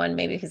of someone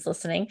maybe who's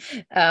listening,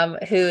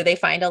 who they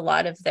find a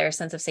lot of their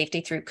sense of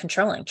safety through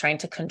trying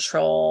to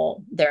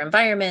control their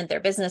environment, their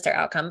business, their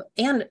outcome,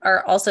 and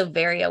are also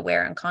very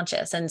aware and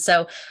conscious. And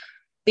so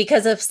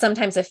because of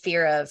sometimes a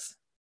fear of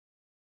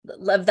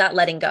that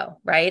letting go,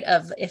 right?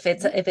 Of if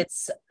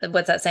it's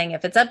what's that saying?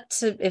 If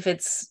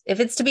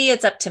it's to be,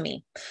 it's up to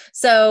me.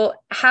 So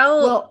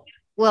how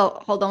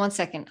well, hold on one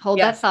second. Hold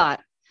yeah. that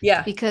thought.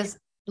 Yeah. Because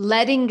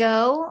letting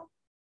go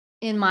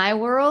in my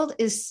world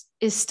is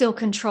still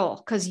control,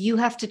 because you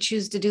have to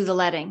choose to do the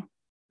letting.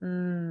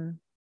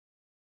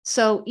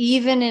 So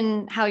even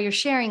in how you're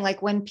sharing,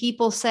 like when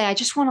people say, I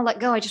just want to let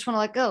go, I just want to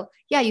let go.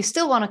 Yeah, you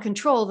still want to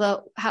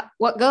control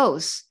what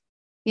goes,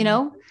 you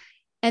know?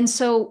 And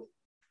so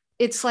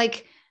it's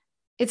like,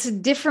 it's a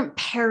different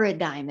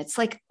paradigm. It's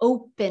like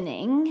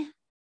opening.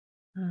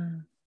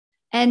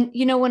 And,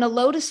 you know, when a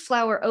lotus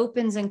flower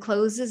opens and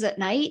closes at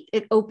night,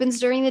 it opens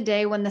during the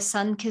day when the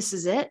sun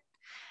kisses it,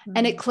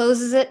 and it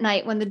closes at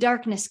night when the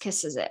darkness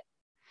kisses it.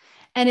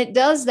 And it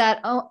does that.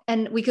 Oh,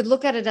 and we could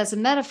look at it as a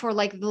metaphor,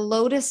 like the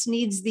lotus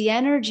needs the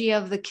energy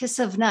of the kiss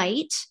of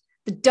night,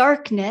 the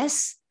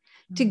darkness,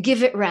 to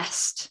give it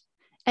rest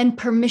and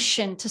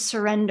permission to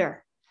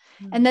surrender.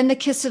 And then the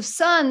kiss of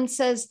sun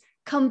says,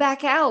 come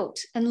back out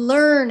and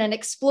learn and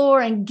explore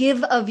and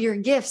give of your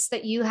gifts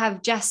that you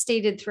have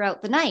gestated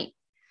throughout the night.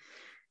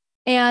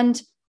 And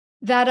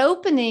that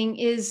opening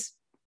is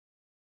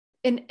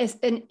an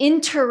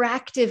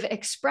interactive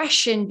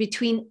expression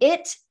between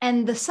it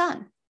and the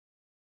sun.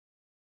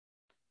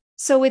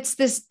 So it's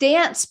this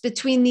dance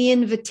between the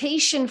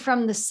invitation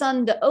from the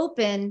sun to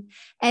open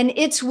and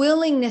its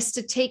willingness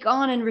to take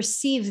on and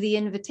receive the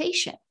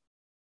invitation.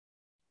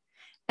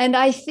 And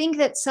I think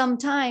that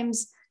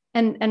sometimes,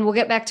 and we'll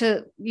get back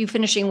to you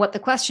finishing what the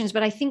questions,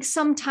 but I think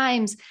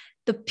sometimes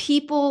the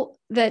people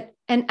that,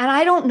 and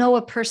I don't know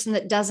a person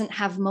that doesn't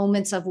have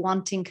moments of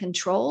wanting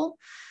control,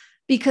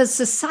 because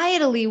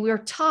societally we're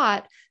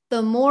taught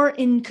the more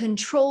in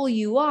control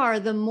you are,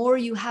 the more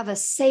you have a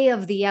say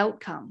of the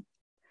outcome.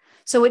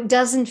 So it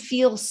doesn't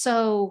feel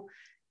so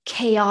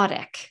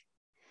chaotic,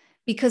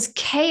 because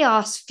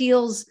chaos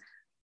feels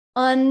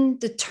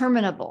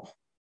undeterminable.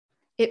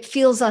 It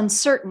feels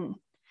uncertain.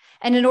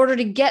 And in order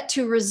to get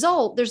to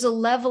result, there's a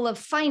level of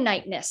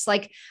finiteness.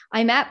 Like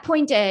I'm at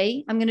point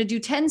A, I'm going to do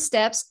 10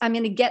 steps. I'm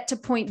going to get to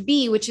point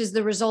B, which is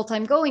the result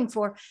I'm going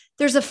for.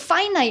 There's a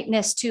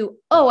finiteness to,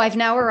 oh, I've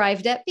now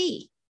arrived at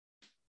B.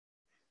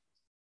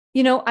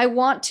 You know, I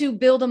want to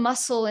build a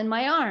muscle in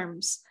my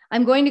arms.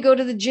 I'm going to go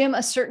to the gym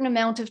a certain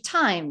amount of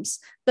times.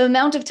 The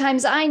amount of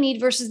times I need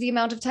versus the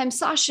amount of time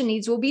Sasha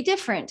needs will be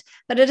different.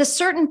 But at a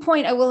certain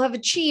point, I will have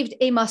achieved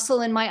a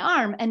muscle in my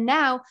arm. And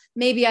now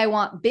maybe I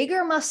want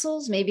bigger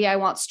muscles, maybe I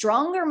want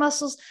stronger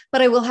muscles,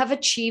 but I will have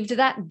achieved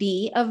that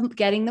B of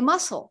getting the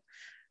muscle.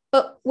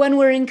 But when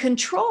we're in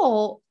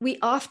control, we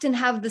often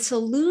have this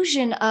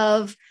illusion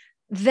of,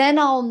 then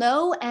I'll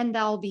know and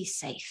I'll be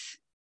safe.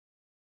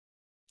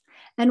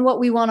 And what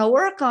we want to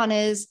work on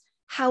is,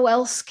 how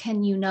else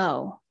can you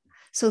know?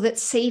 So that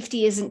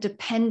safety isn't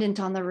dependent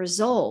on the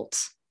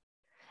result,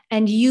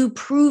 and you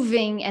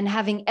proving and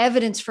having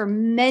evidence for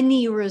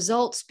many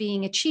results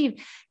being achieved.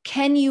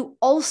 Can you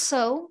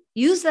also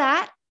use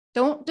that?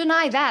 Don't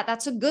deny that.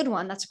 That's a good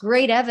one. That's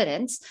great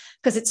evidence,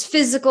 because it's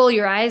physical.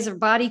 Your eyes or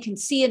body can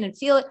see it and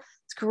feel it.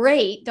 It's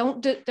great.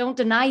 Don't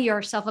deny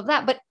yourself of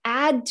that, but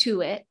add to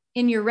it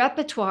in your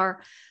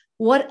repertoire.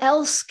 What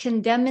else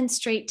can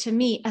demonstrate to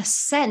me a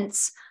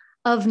sense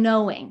of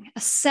knowing, a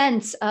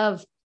sense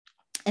of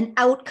an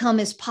outcome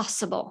is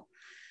possible,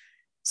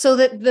 so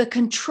that the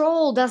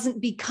control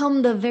doesn't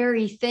become the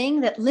very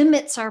thing that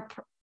limits our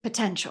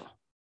potential.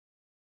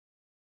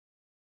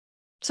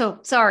 So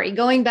sorry,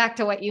 going back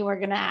to what you were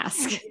going to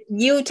ask.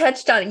 You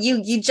touched on it.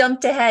 You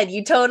jumped ahead.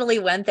 You totally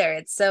went there.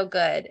 It's so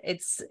good.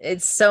 It's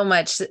so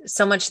much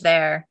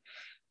there.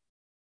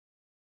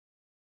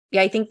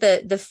 Yeah, I think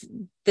the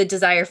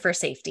desire for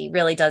safety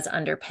really does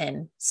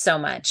underpin so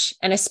much.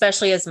 And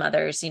especially as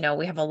mothers, you know,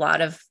 we have a lot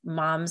of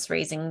moms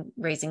raising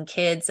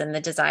kids, and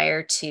the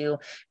desire to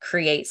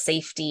create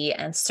safety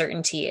and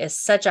certainty is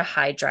such a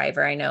high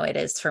driver. I know it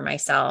is for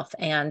myself.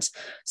 And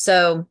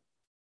so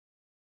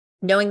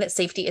knowing that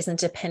safety isn't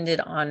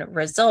dependent on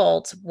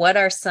results, what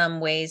are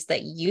some ways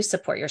that you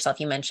support yourself?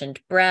 You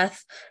mentioned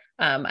breath.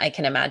 I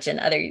can imagine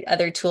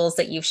other tools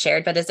that you've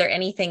shared, but is there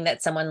anything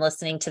that someone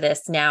listening to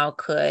this now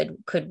could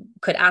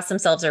ask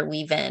themselves or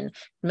weave in?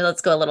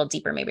 Let's go a little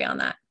deeper maybe on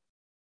that.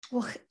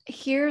 Well,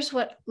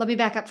 let me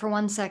back up for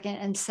 1 second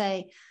and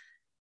say,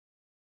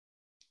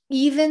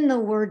 even the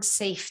word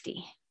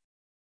safety.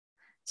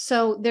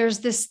 So there's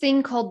this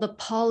thing called the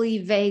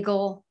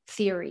polyvagal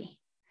theory,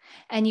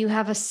 and you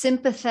have a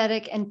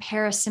sympathetic and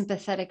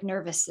parasympathetic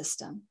nervous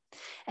system.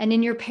 And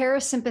in your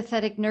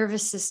parasympathetic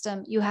nervous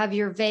system, you have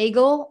your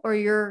vagal or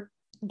your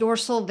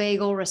dorsal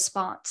vagal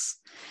response.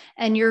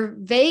 And your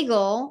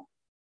ventral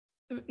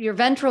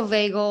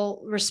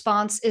vagal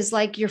response is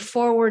like your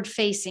forward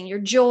facing, your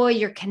joy,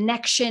 your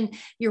connection,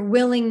 your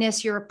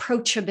willingness, your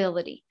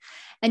approachability.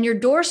 And your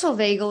dorsal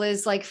vagal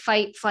is like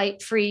fight,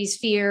 flight, freeze,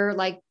 fear,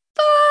 like,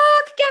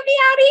 fuck, get me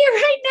out of here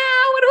right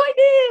now. What do I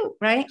do?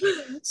 Right.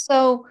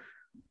 So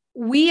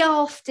we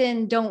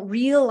often don't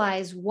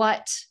realize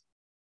what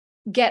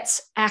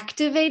gets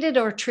activated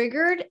or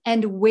triggered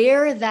and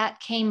where that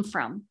came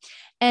from.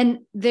 And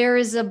there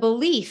is a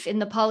belief in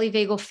the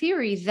polyvagal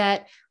theory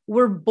that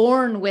we're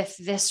born with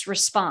this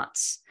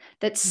response,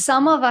 that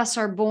some of us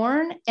are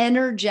born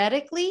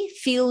energetically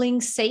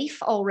feeling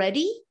safe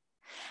already.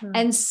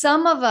 And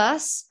some of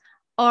us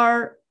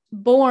are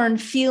born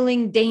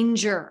feeling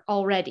danger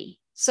already.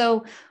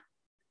 So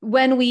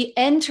when we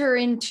enter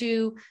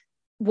into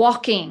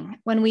walking,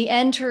 when we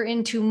enter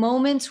into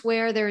moments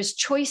where there is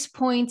choice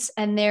points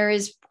and there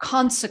is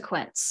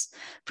consequence,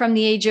 from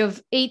the age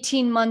of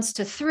 18 months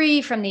to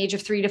 3, from the age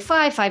of 3 to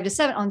 5, 5 to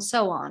 7, and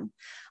so on,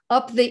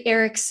 up the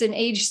Erickson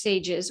age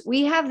stages,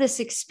 we have this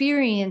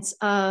experience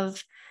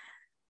of,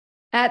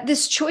 at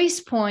this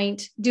choice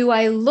point, do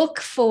I look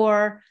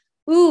for,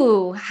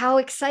 ooh, how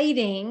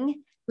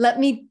exciting, let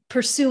me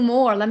pursue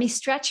more, let me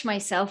stretch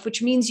myself,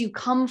 which means you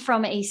come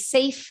from a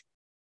safe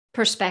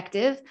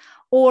perspective,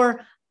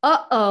 or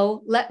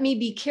let me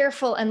be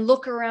careful and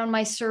look around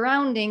my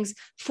surroundings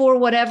for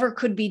whatever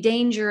could be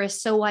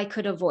dangerous so I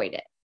could avoid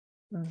it.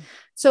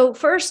 So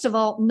first of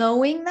all,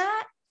 knowing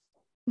that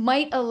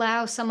might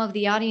allow some of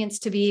the audience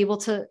to be able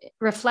to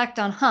reflect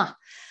on,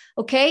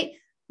 okay,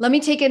 let me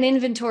take an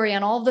inventory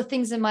on all the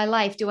things in my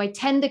life. Do I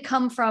tend to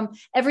come from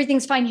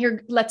everything's fine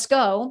here, let's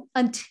go,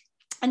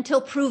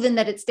 until proven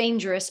that it's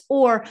dangerous?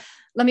 Or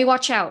let me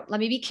watch out. Let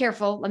me be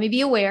careful. Let me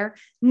be aware.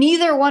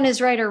 Neither one is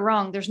right or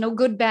wrong. There's no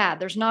good, bad.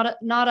 There's not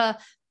a,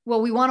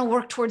 well, we want to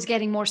work towards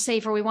getting more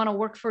safe, or we want to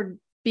work for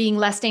being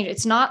less dangerous.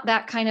 It's not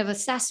that kind of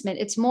assessment.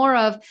 It's more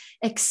of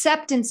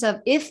acceptance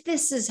of, if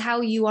this is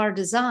how you are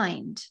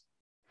designed,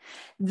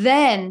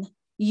 then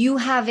you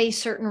have a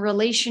certain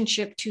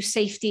relationship to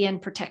safety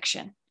and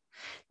protection.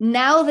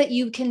 Now that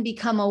you can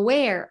become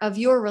aware of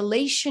your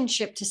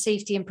relationship to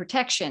safety and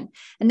protection,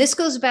 and this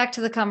goes back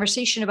to the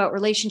conversation about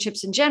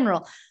relationships in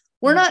general,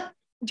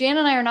 Jan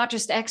and I are not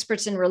just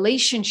experts in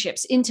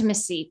relationships,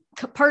 intimacy,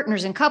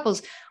 partners and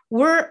couples.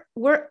 We're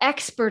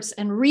experts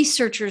and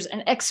researchers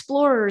and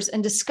explorers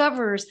and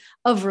discoverers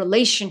of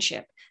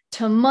relationship,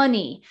 to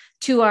money,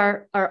 to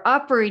our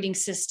operating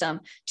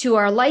system, to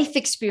our life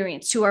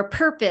experience, to our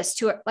purpose,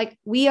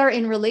 we are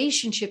in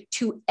relationship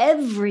to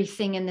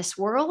everything in this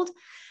world.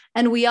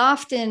 And we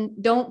often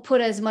don't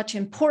put as much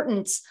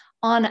importance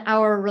on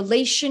our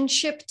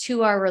relationship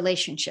to our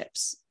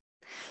relationships.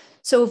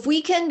 So if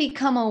we can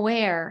become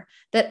aware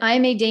that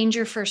I'm a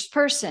danger first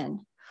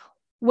person,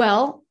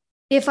 well,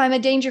 if I'm a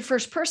danger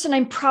first person,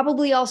 I'm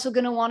probably also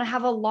going to want to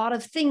have a lot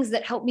of things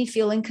that help me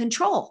feel in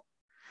control,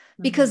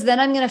 because then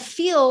I'm going to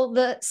feel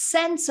the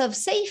sense of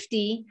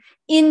safety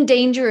in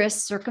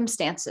dangerous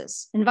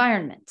circumstances,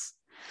 environments.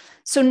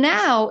 So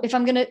now, if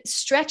I'm going to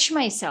stretch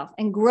myself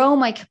and grow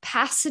my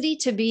capacity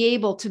to be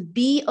able to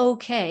be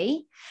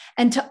okay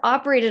and to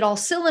operate at all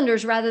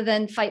cylinders rather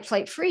than fight,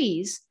 flight,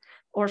 freeze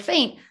or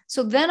faint.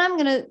 So then I'm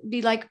going to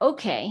be like,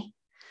 okay,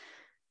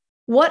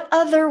 what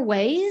other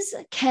ways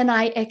can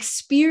I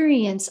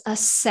experience a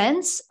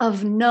sense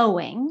of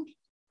knowing,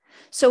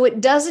 so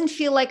it doesn't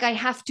feel like I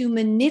have to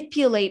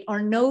manipulate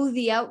or know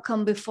the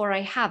outcome before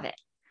I have it?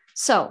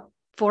 So,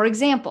 for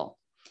example,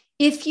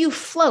 if you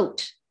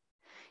float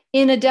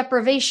in a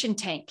deprivation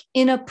tank,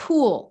 in a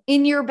pool,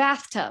 in your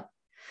bathtub,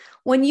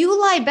 when you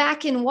lie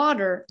back in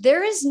water,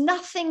 there is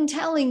nothing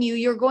telling you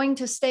you're going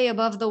to stay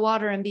above the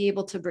water and be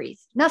able to breathe.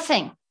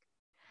 Nothing.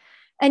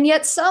 And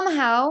yet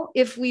somehow,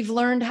 if we've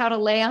learned how to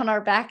lay on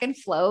our back and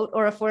float,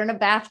 or if we're in a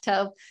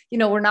bathtub,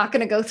 we're not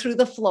going to go through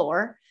the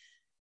floor.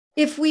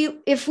 If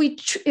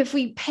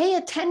we pay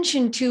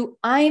attention to,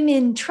 I'm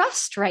in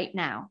trust right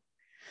now,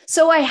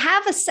 so I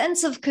have a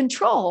sense of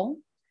control,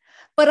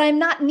 but I'm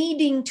not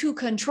needing to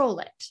control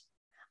it.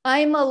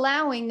 I'm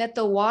allowing that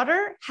the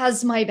water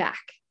has my back,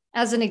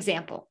 as an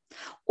example.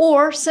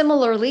 Or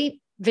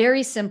similarly,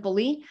 very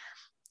simply,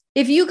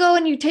 if you go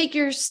and you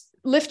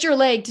lift your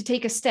leg to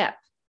take a step,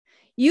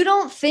 you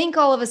don't think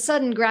all of a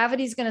sudden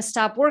gravity is going to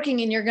stop working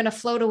and you're going to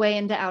float away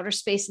into outer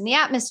space in the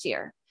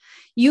atmosphere.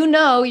 You're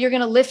going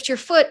to lift your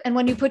foot, and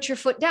when you put your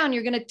foot down,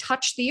 you're going to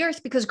touch the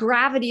earth because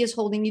gravity is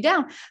holding you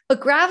down.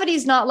 But gravity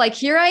is not like,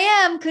 here I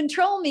am,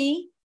 control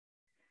me.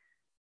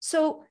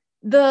 So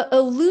the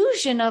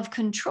illusion of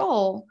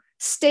control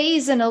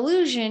stays an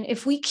illusion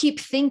if we keep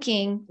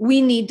thinking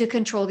we need to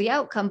control the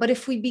outcome. But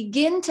if we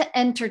begin to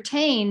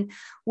entertain,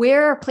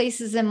 where are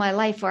places in my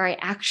life where I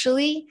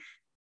actually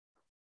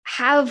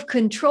have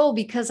control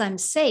because I'm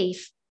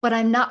safe, but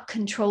I'm not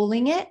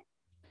controlling it,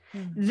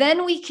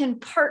 then we can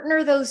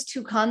partner those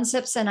two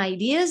concepts and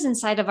ideas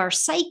inside of our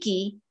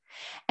psyche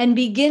and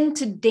begin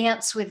to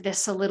dance with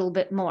this a little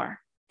bit more.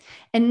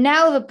 And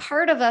now the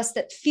part of us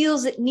that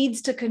feels it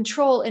needs to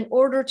control in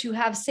order to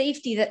have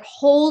safety, that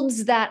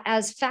holds that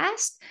as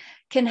fast,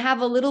 can have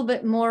a little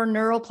bit more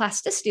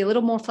neuroplasticity, a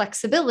little more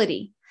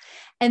flexibility.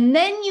 And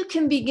then you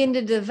can begin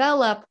to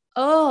develop,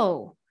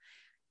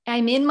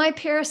 I'm in my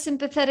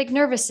parasympathetic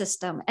nervous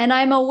system, and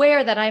I'm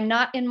aware that I'm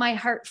not in my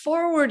heart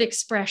forward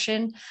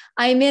expression.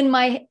 I'm in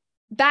my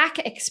back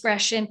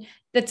expression.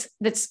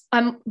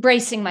 I'm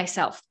bracing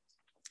myself.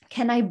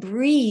 Can I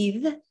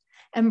breathe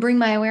and bring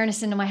my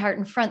awareness into my heart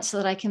and front so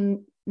that I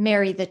can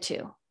marry the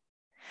two?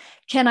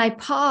 Can I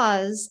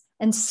pause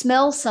and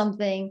smell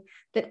something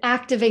that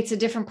activates a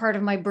different part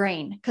of my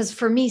brain? Because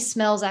for me,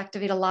 smells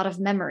activate a lot of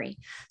memory.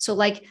 So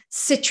like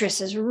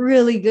citrus is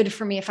really good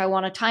for me if I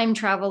want to time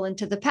travel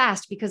into the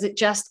past, because it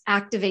just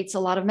activates a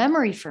lot of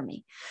memory for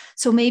me.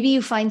 So maybe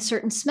you find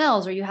certain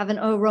smells, or you have an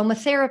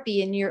aromatherapy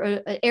in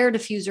your air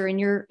diffuser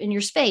in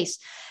your space.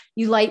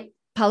 You light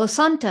Palo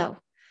Santo.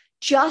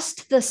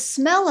 Just the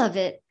smell of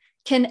it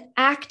can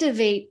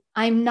activate.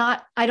 I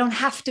don't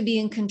have to be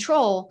in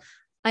control.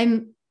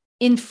 I'm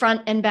in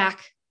front and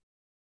back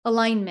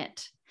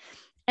alignment.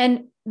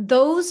 And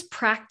those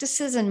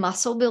practices and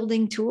muscle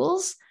building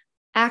tools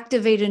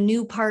activate a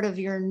new part of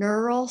your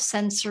neural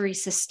sensory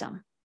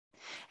system.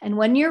 And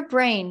when your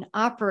brain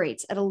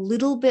operates at a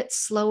little bit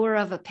slower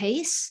of a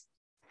pace,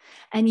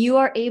 and you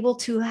are able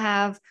to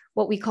have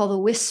what we call the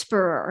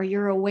whisperer, or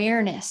your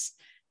awareness,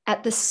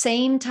 at the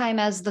same time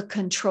as the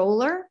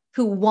controller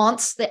who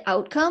wants the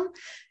outcome,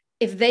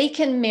 if they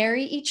can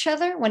marry each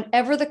other,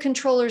 whenever the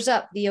controller's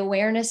up, the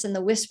awareness and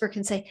the whisper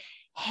can say,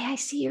 hey, I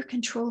see you're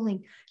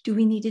controlling. Do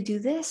we need to do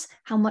this?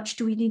 How much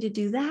do we need to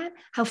do that?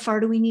 How far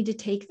do we need to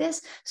take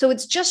this? So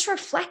it's just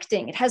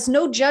reflecting. It has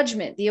no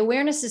judgment. The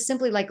awareness is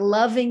simply like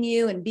loving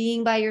you and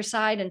being by your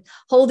side and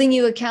holding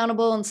you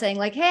accountable and saying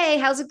like, hey,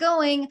 how's it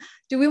going?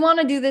 Do we want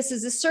to do this?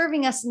 Is this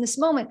serving us in this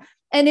moment?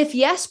 And if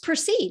yes,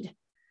 proceed.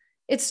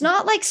 It's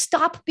not like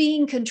stop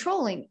being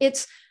controlling.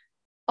 It's,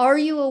 are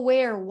you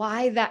aware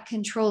why that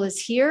control is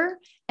here?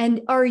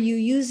 And are you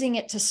using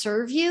it to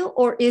serve you,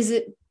 or is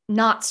it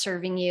not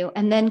serving you?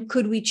 And then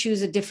could we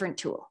choose a different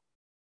tool?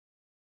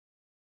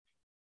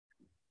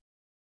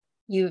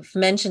 You've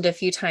mentioned a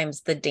few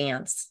times the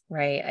dance,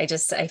 right?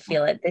 I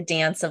feel it, the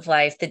dance of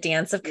life, the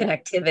dance of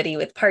connectivity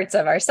with parts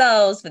of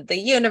ourselves, with the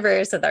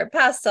universe, with our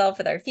past self,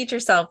 with our future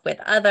self, with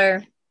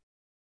other.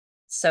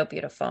 So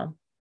beautiful.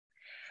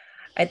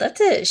 I'd love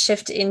to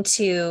shift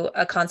into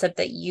a concept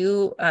that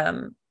you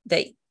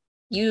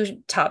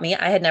taught me.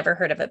 I had never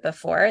heard of it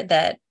before,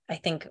 that I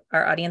think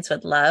our audience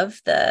would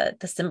love, the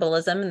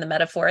symbolism and the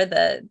metaphor,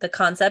 the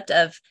concept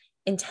of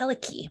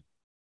entelechy.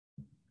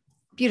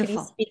 Beautiful.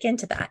 Can you speak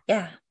into that?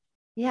 Yeah.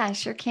 Yeah, I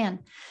sure can.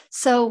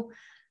 So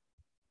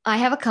I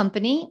have a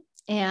company,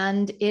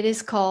 and it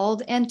is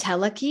called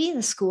Entelechy,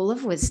 the School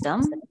of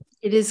Wisdom.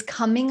 It is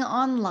coming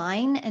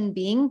online and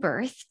being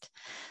birthed.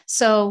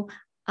 So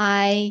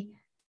I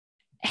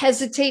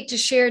hesitate to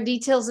share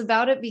details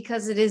about it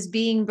because it is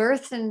being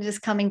birthed and it is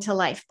coming to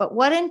life. But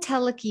what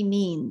entelechy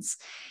means,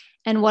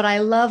 and what I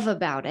love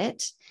about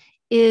it,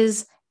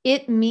 is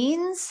it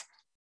means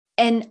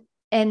and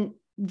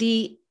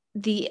the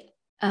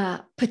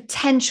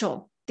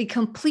potential, the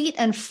complete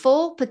and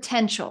full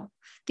potential,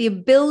 the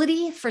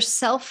ability for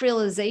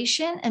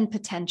self-realization and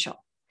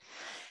potential.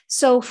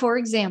 So, for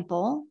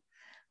example,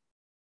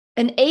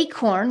 an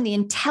acorn, the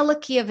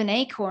entelechy of an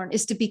acorn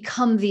is to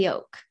become the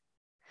oak.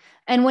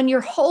 And when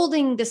you're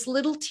holding this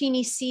little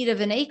teeny seed of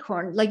an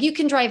acorn, like you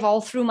can drive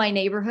all through my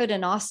neighborhood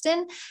in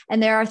Austin,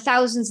 and there are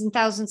thousands and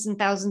thousands and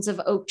thousands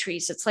of oak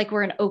trees. It's like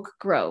we're in Oak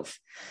Grove.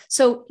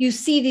 So you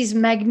see these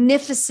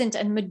magnificent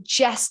and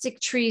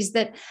majestic trees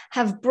that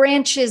have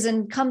branches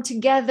and come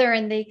together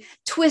and they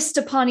twist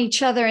upon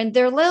each other. And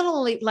they're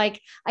literally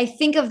like, I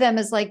think of them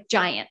as like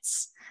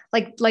giants,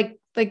 like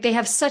they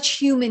have such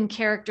human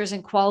characters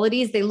and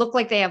qualities. They look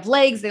like they have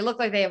legs. They look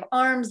like they have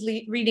arms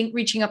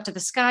reaching up to the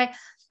sky.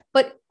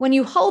 But when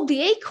you hold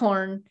the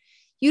acorn,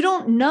 you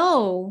don't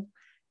know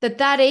that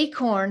that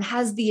acorn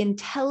has the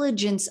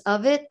intelligence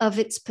of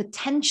its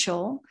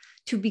potential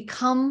to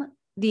become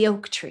the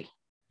oak tree.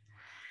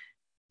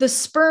 The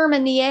sperm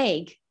and the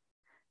egg,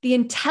 the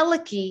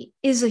entelechy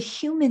is a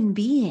human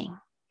being.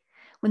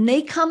 When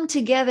they come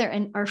together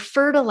and are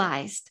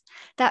fertilized,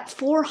 that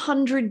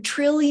 400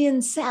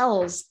 trillion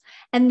cells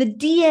and the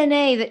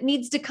DNA that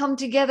needs to come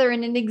together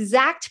in an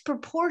exact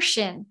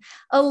proportion,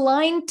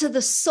 aligned to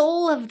the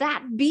soul of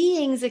that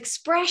being's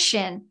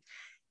expression.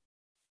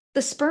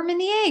 The sperm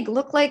and the egg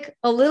look like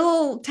a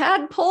little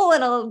tadpole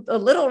and a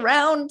little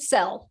round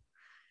cell.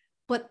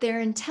 But their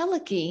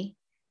entelechy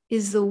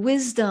is the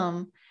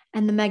wisdom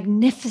and the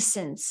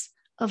magnificence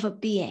of a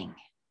being.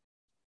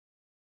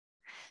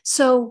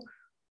 So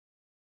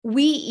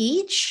we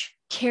each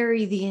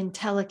carry the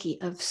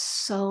entelechy of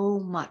so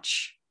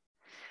much.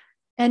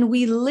 And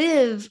we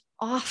live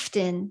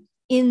often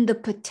in the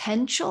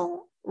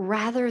potential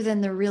rather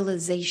than the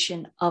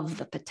realization of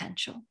the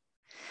potential.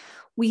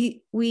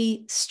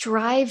 We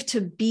strive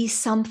to be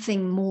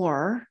something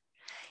more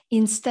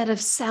instead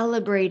of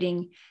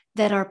celebrating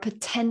that our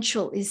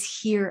potential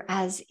is here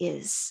as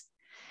is.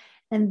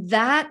 And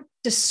that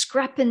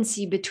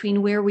discrepancy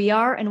between where we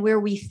are and where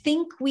we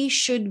think we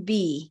should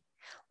be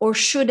or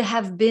should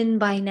have been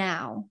by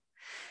now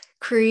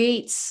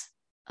creates,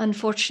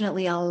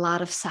 unfortunately, a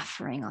lot of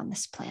suffering on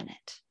this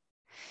planet.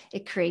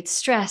 It creates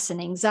stress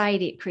and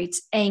anxiety. It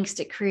creates angst.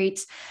 It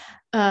creates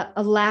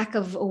a lack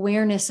of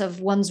awareness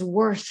of one's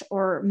worth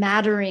or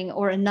mattering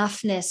or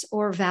enoughness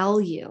or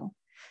value,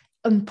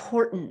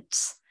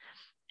 importance.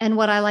 And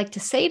what I like to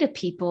say to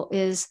people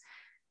is,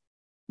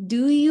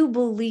 do you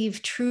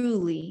believe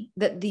truly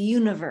that the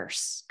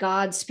universe,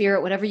 God,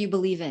 spirit, whatever you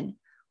believe in,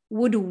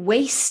 would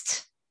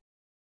waste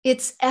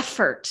its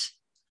effort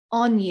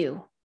on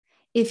you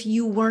if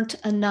you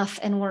weren't enough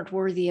and weren't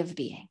worthy of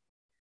being?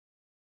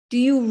 Do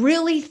you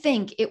really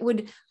think it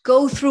would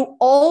go through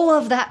all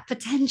of that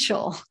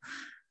potential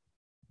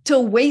to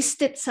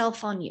waste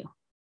itself on you?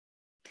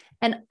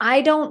 And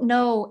I don't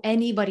know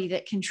anybody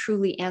that can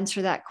truly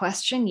answer that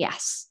question.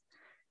 Yes,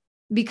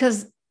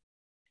 because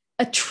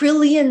a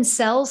trillion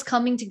cells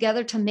coming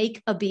together to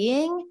make a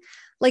being,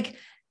 like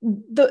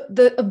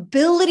the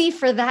ability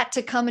for that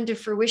to come into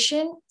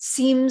fruition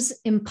seems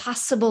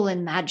impossible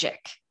and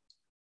magic.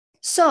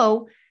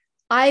 So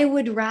I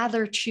would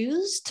rather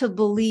choose to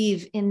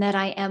believe in that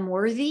I am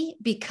worthy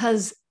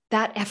because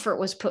that effort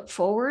was put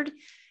forward.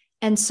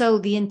 And so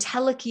the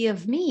entelechy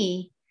of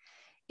me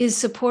is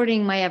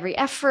supporting my every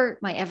effort,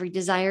 my every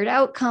desired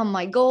outcome,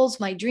 my goals,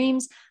 my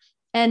dreams.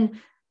 And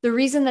the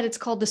reason that it's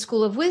called the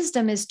School of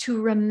Wisdom is to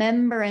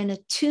remember and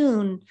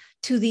attune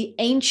to the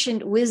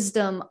ancient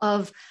wisdom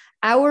of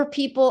our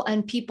people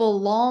and people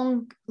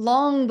long,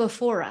 long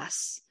before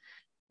us.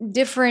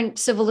 Different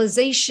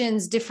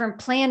civilizations, different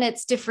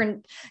planets,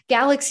 different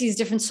galaxies,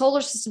 different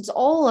solar systems,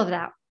 all of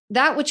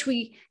that which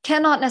we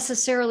cannot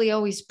necessarily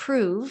always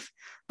prove,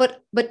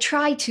 but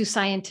try to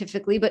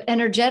scientifically, but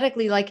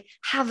energetically, like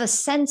have a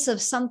sense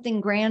of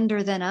something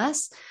grander than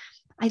us.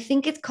 I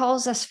think it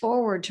calls us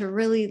forward to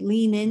really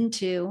lean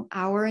into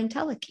our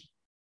entelechy.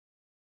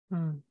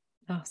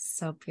 Oh,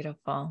 so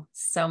beautiful.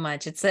 So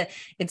much.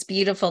 It's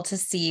beautiful to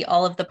see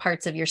all of the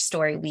parts of your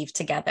story weave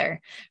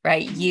together,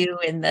 right? You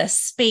in the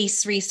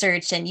space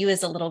research and you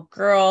as a little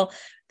girl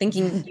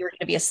thinking you were going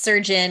to be a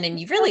surgeon, and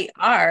you really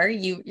are.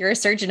 You're a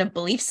surgeon of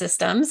belief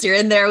systems. You're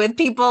in there with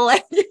people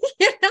and,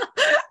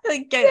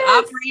 like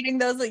yes. Operating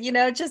those,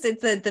 just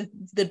it's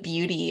the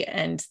beauty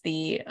and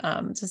the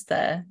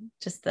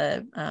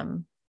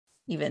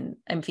even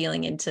I'm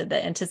feeling into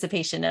the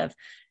anticipation of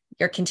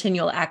your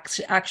continual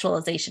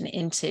actualization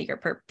into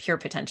your pure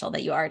potential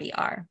that you already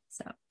are.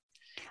 So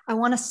I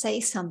want to say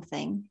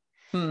something.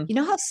 You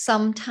know how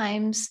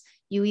sometimes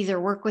you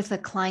either work with a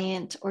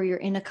client or you're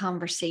in a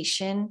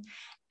conversation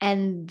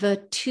and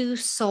the two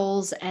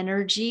souls'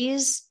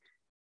 energies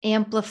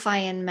amplify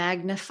and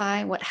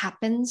magnify what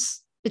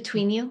happens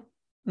between you?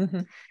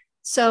 Mm-hmm.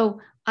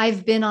 So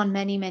I've been on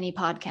many, many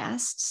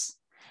podcasts,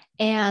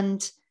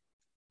 and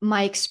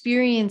my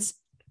experience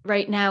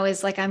right now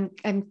is like I'm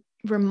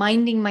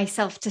reminding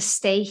myself to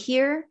stay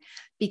here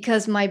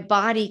because my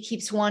body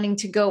keeps wanting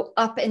to go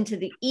up into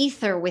the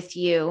ether with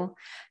you,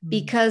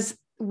 because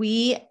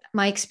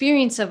my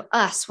experience of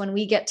us when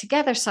we get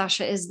together,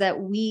 Sasha, is that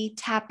we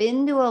tap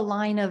into a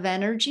line of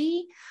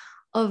energy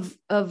of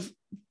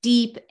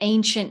deep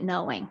ancient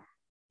knowing.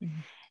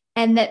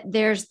 And that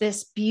there's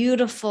this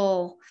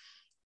beautiful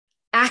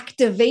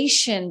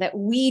activation that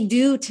we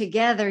do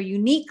together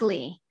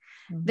uniquely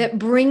that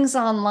brings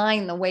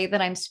online the way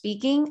that I'm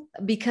speaking,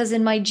 because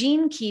in my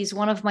gene keys,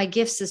 one of my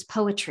gifts is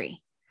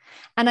poetry.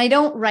 And I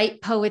don't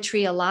write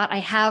poetry a lot. I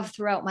have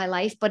throughout my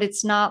life, but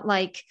it's not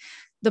like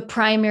the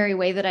primary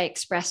way that I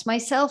express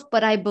myself.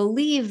 But I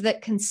believe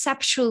that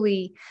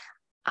conceptually,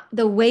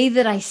 the way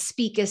that I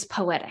speak is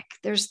poetic.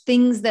 There's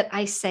things that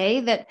I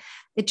say that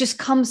it just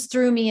comes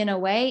through me in a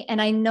way.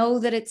 And I know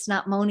that it's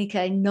not Monika.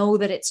 I know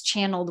that it's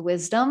channeled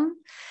wisdom.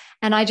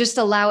 And I just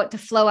allow it to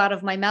flow out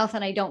of my mouth,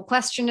 and I don't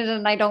question it,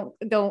 and I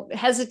don't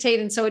hesitate.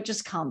 And so it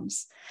just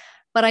comes.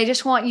 But I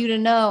just want you to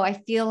know, I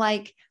feel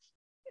like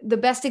the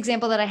best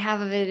example that I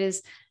have of it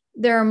is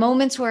there are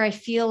moments where I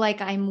feel like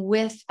I'm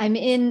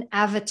in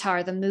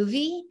Avatar, the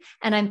movie,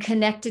 and I'm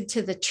connected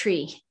to the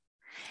tree,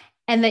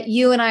 and that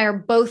you and I are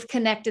both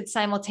connected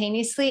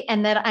simultaneously,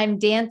 and that I'm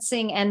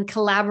dancing and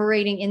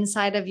collaborating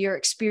inside of your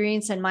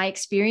experience and my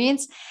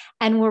experience.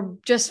 And we're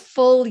just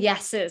full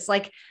yeses,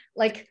 like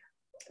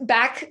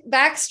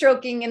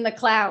backstroking in the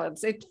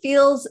clouds. It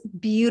feels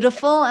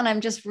beautiful. And I'm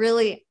just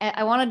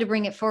I wanted to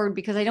bring it forward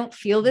because I don't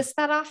feel this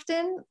that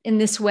often in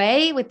this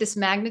way with this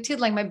magnitude.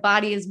 Like my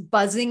body is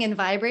buzzing and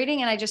vibrating.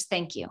 And I just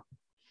thank you.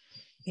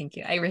 Thank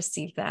you. I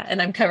received that.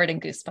 And I'm covered in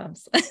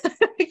goosebumps.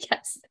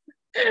 Yes.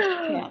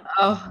 Yeah.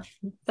 Oh,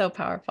 so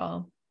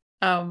powerful.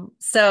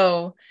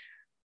 So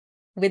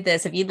with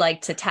this, if you'd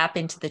like to tap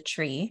into the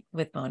tree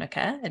with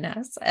Monika and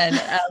us, and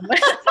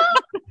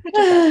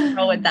just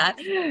roll with that.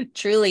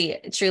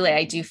 Truly,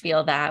 I do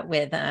feel that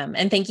with,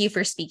 and thank you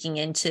for speaking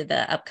into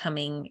the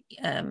upcoming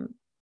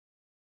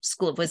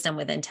School of Wisdom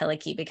with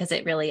entelechy, because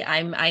it really,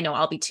 I know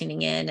I'll be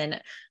tuning in.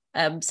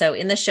 And so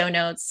in the show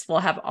notes, we'll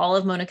have all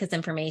of Monika's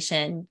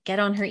information. Get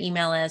on her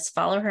email list,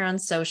 follow her on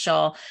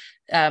social.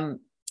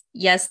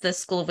 yes, the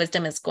School of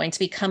Wisdom is going to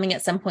be coming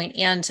at some point.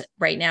 And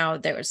right now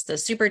there's the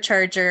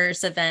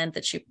Superchargers event,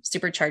 the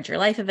Supercharge Your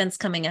Life events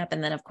coming up.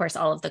 And then of course,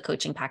 all of the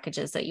coaching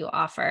packages that you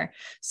offer.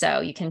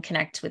 So you can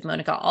connect with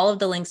Monika. All of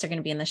the links are going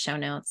to be in the show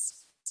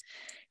notes.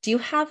 Do you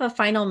have a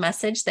final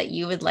message that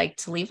you would like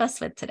to leave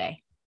us with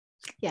today?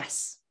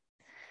 Yes.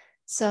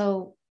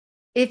 So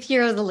if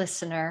you're the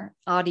listener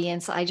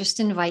audience, I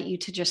just invite you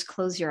to just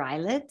close your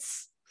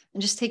eyelids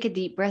and just take a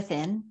deep breath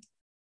in.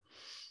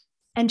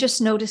 And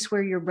just notice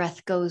where your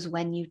breath goes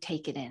when you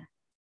take it in.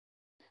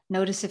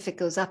 Notice if it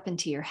goes up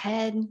into your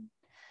head.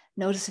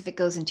 Notice if it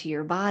goes into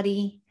your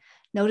body.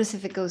 Notice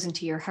if it goes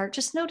into your heart.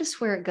 Just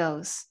notice where it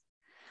goes.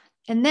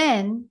 And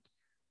then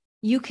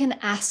you can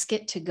ask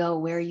it to go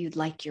where you'd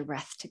like your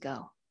breath to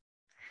go.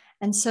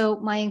 And so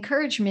my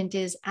encouragement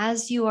is,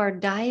 as you are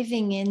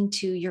diving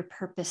into your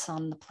purpose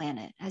on the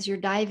planet, as you're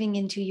diving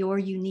into your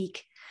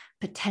unique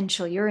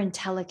potential, your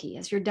entelechy,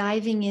 as you're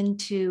diving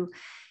into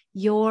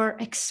your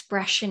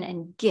expression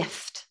and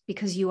gift,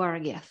 because you are a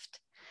gift.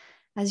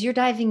 As you're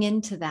diving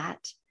into that,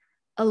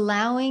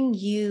 allowing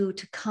you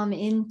to come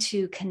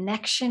into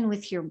connection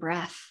with your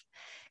breath,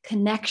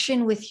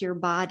 connection with your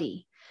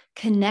body,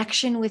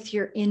 connection with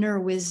your inner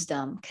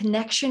wisdom,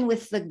 connection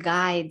with the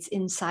guides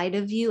inside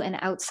of you and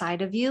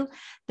outside of you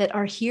that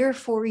are here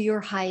for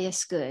your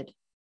highest good.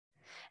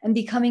 And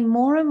becoming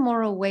more and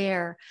more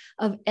aware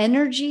of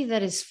energy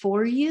that is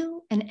for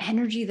you and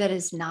energy that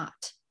is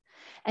not.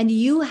 And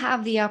you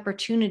have the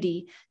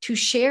opportunity to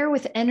share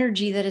with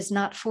energy that is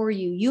not for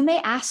you. You may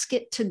ask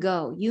it to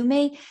go. You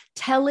may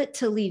tell it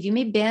to leave. You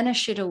may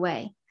banish it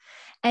away.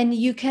 And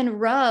you can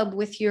rub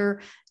with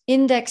your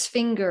index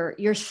finger,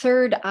 your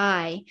third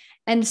eye,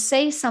 and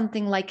say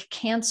something like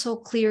cancel,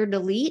 clear,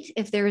 delete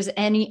if there is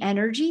any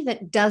energy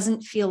that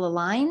doesn't feel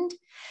aligned.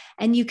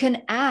 And you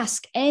can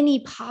ask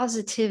any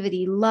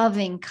positivity,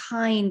 loving,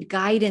 kind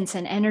guidance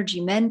and energy,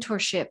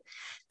 mentorship,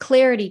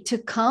 clarity to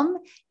come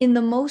in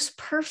the most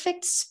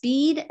perfect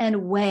speed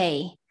and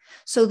way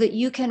so that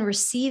you can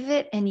receive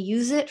it and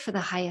use it for the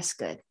highest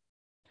good.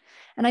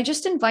 And I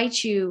just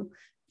invite you,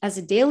 as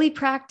a daily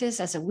practice,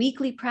 as a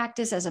weekly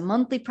practice, as a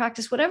monthly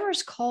practice, whatever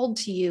is called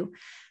to you,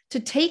 to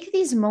take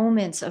these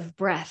moments of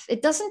breath.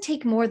 It doesn't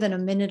take more than a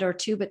minute or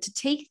two, but to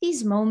take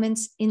these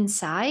moments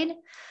inside,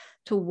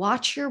 to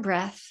watch your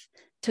breath,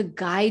 to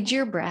guide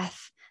your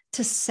breath,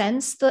 to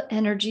sense the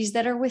energies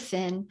that are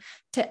within,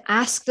 to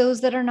ask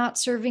those that are not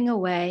serving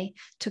away,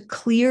 to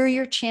clear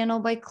your channel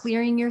by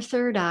clearing your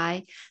third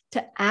eye,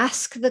 to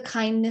ask the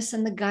kindness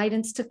and the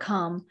guidance to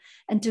come,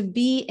 and to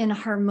be in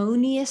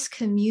harmonious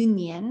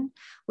communion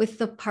with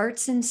the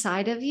parts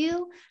inside of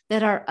you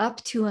that are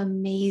up to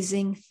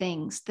amazing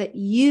things that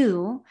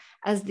you,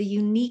 as the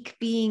unique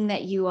being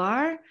that you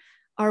are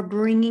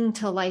bringing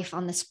to life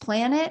on this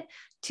planet,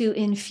 to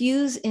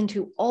infuse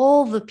into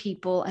all the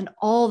people and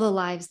all the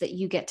lives that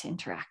you get to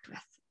interact with.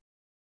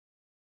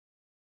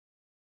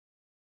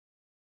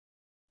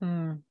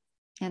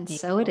 And beautiful.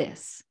 So it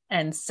is.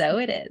 And so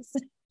it is.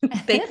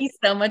 Thank you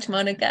so much,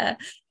 Monika.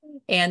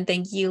 And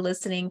thank you,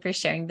 listening, for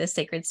sharing this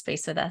sacred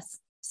space with us.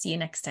 See you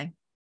next time.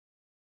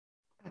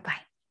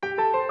 Bye-bye.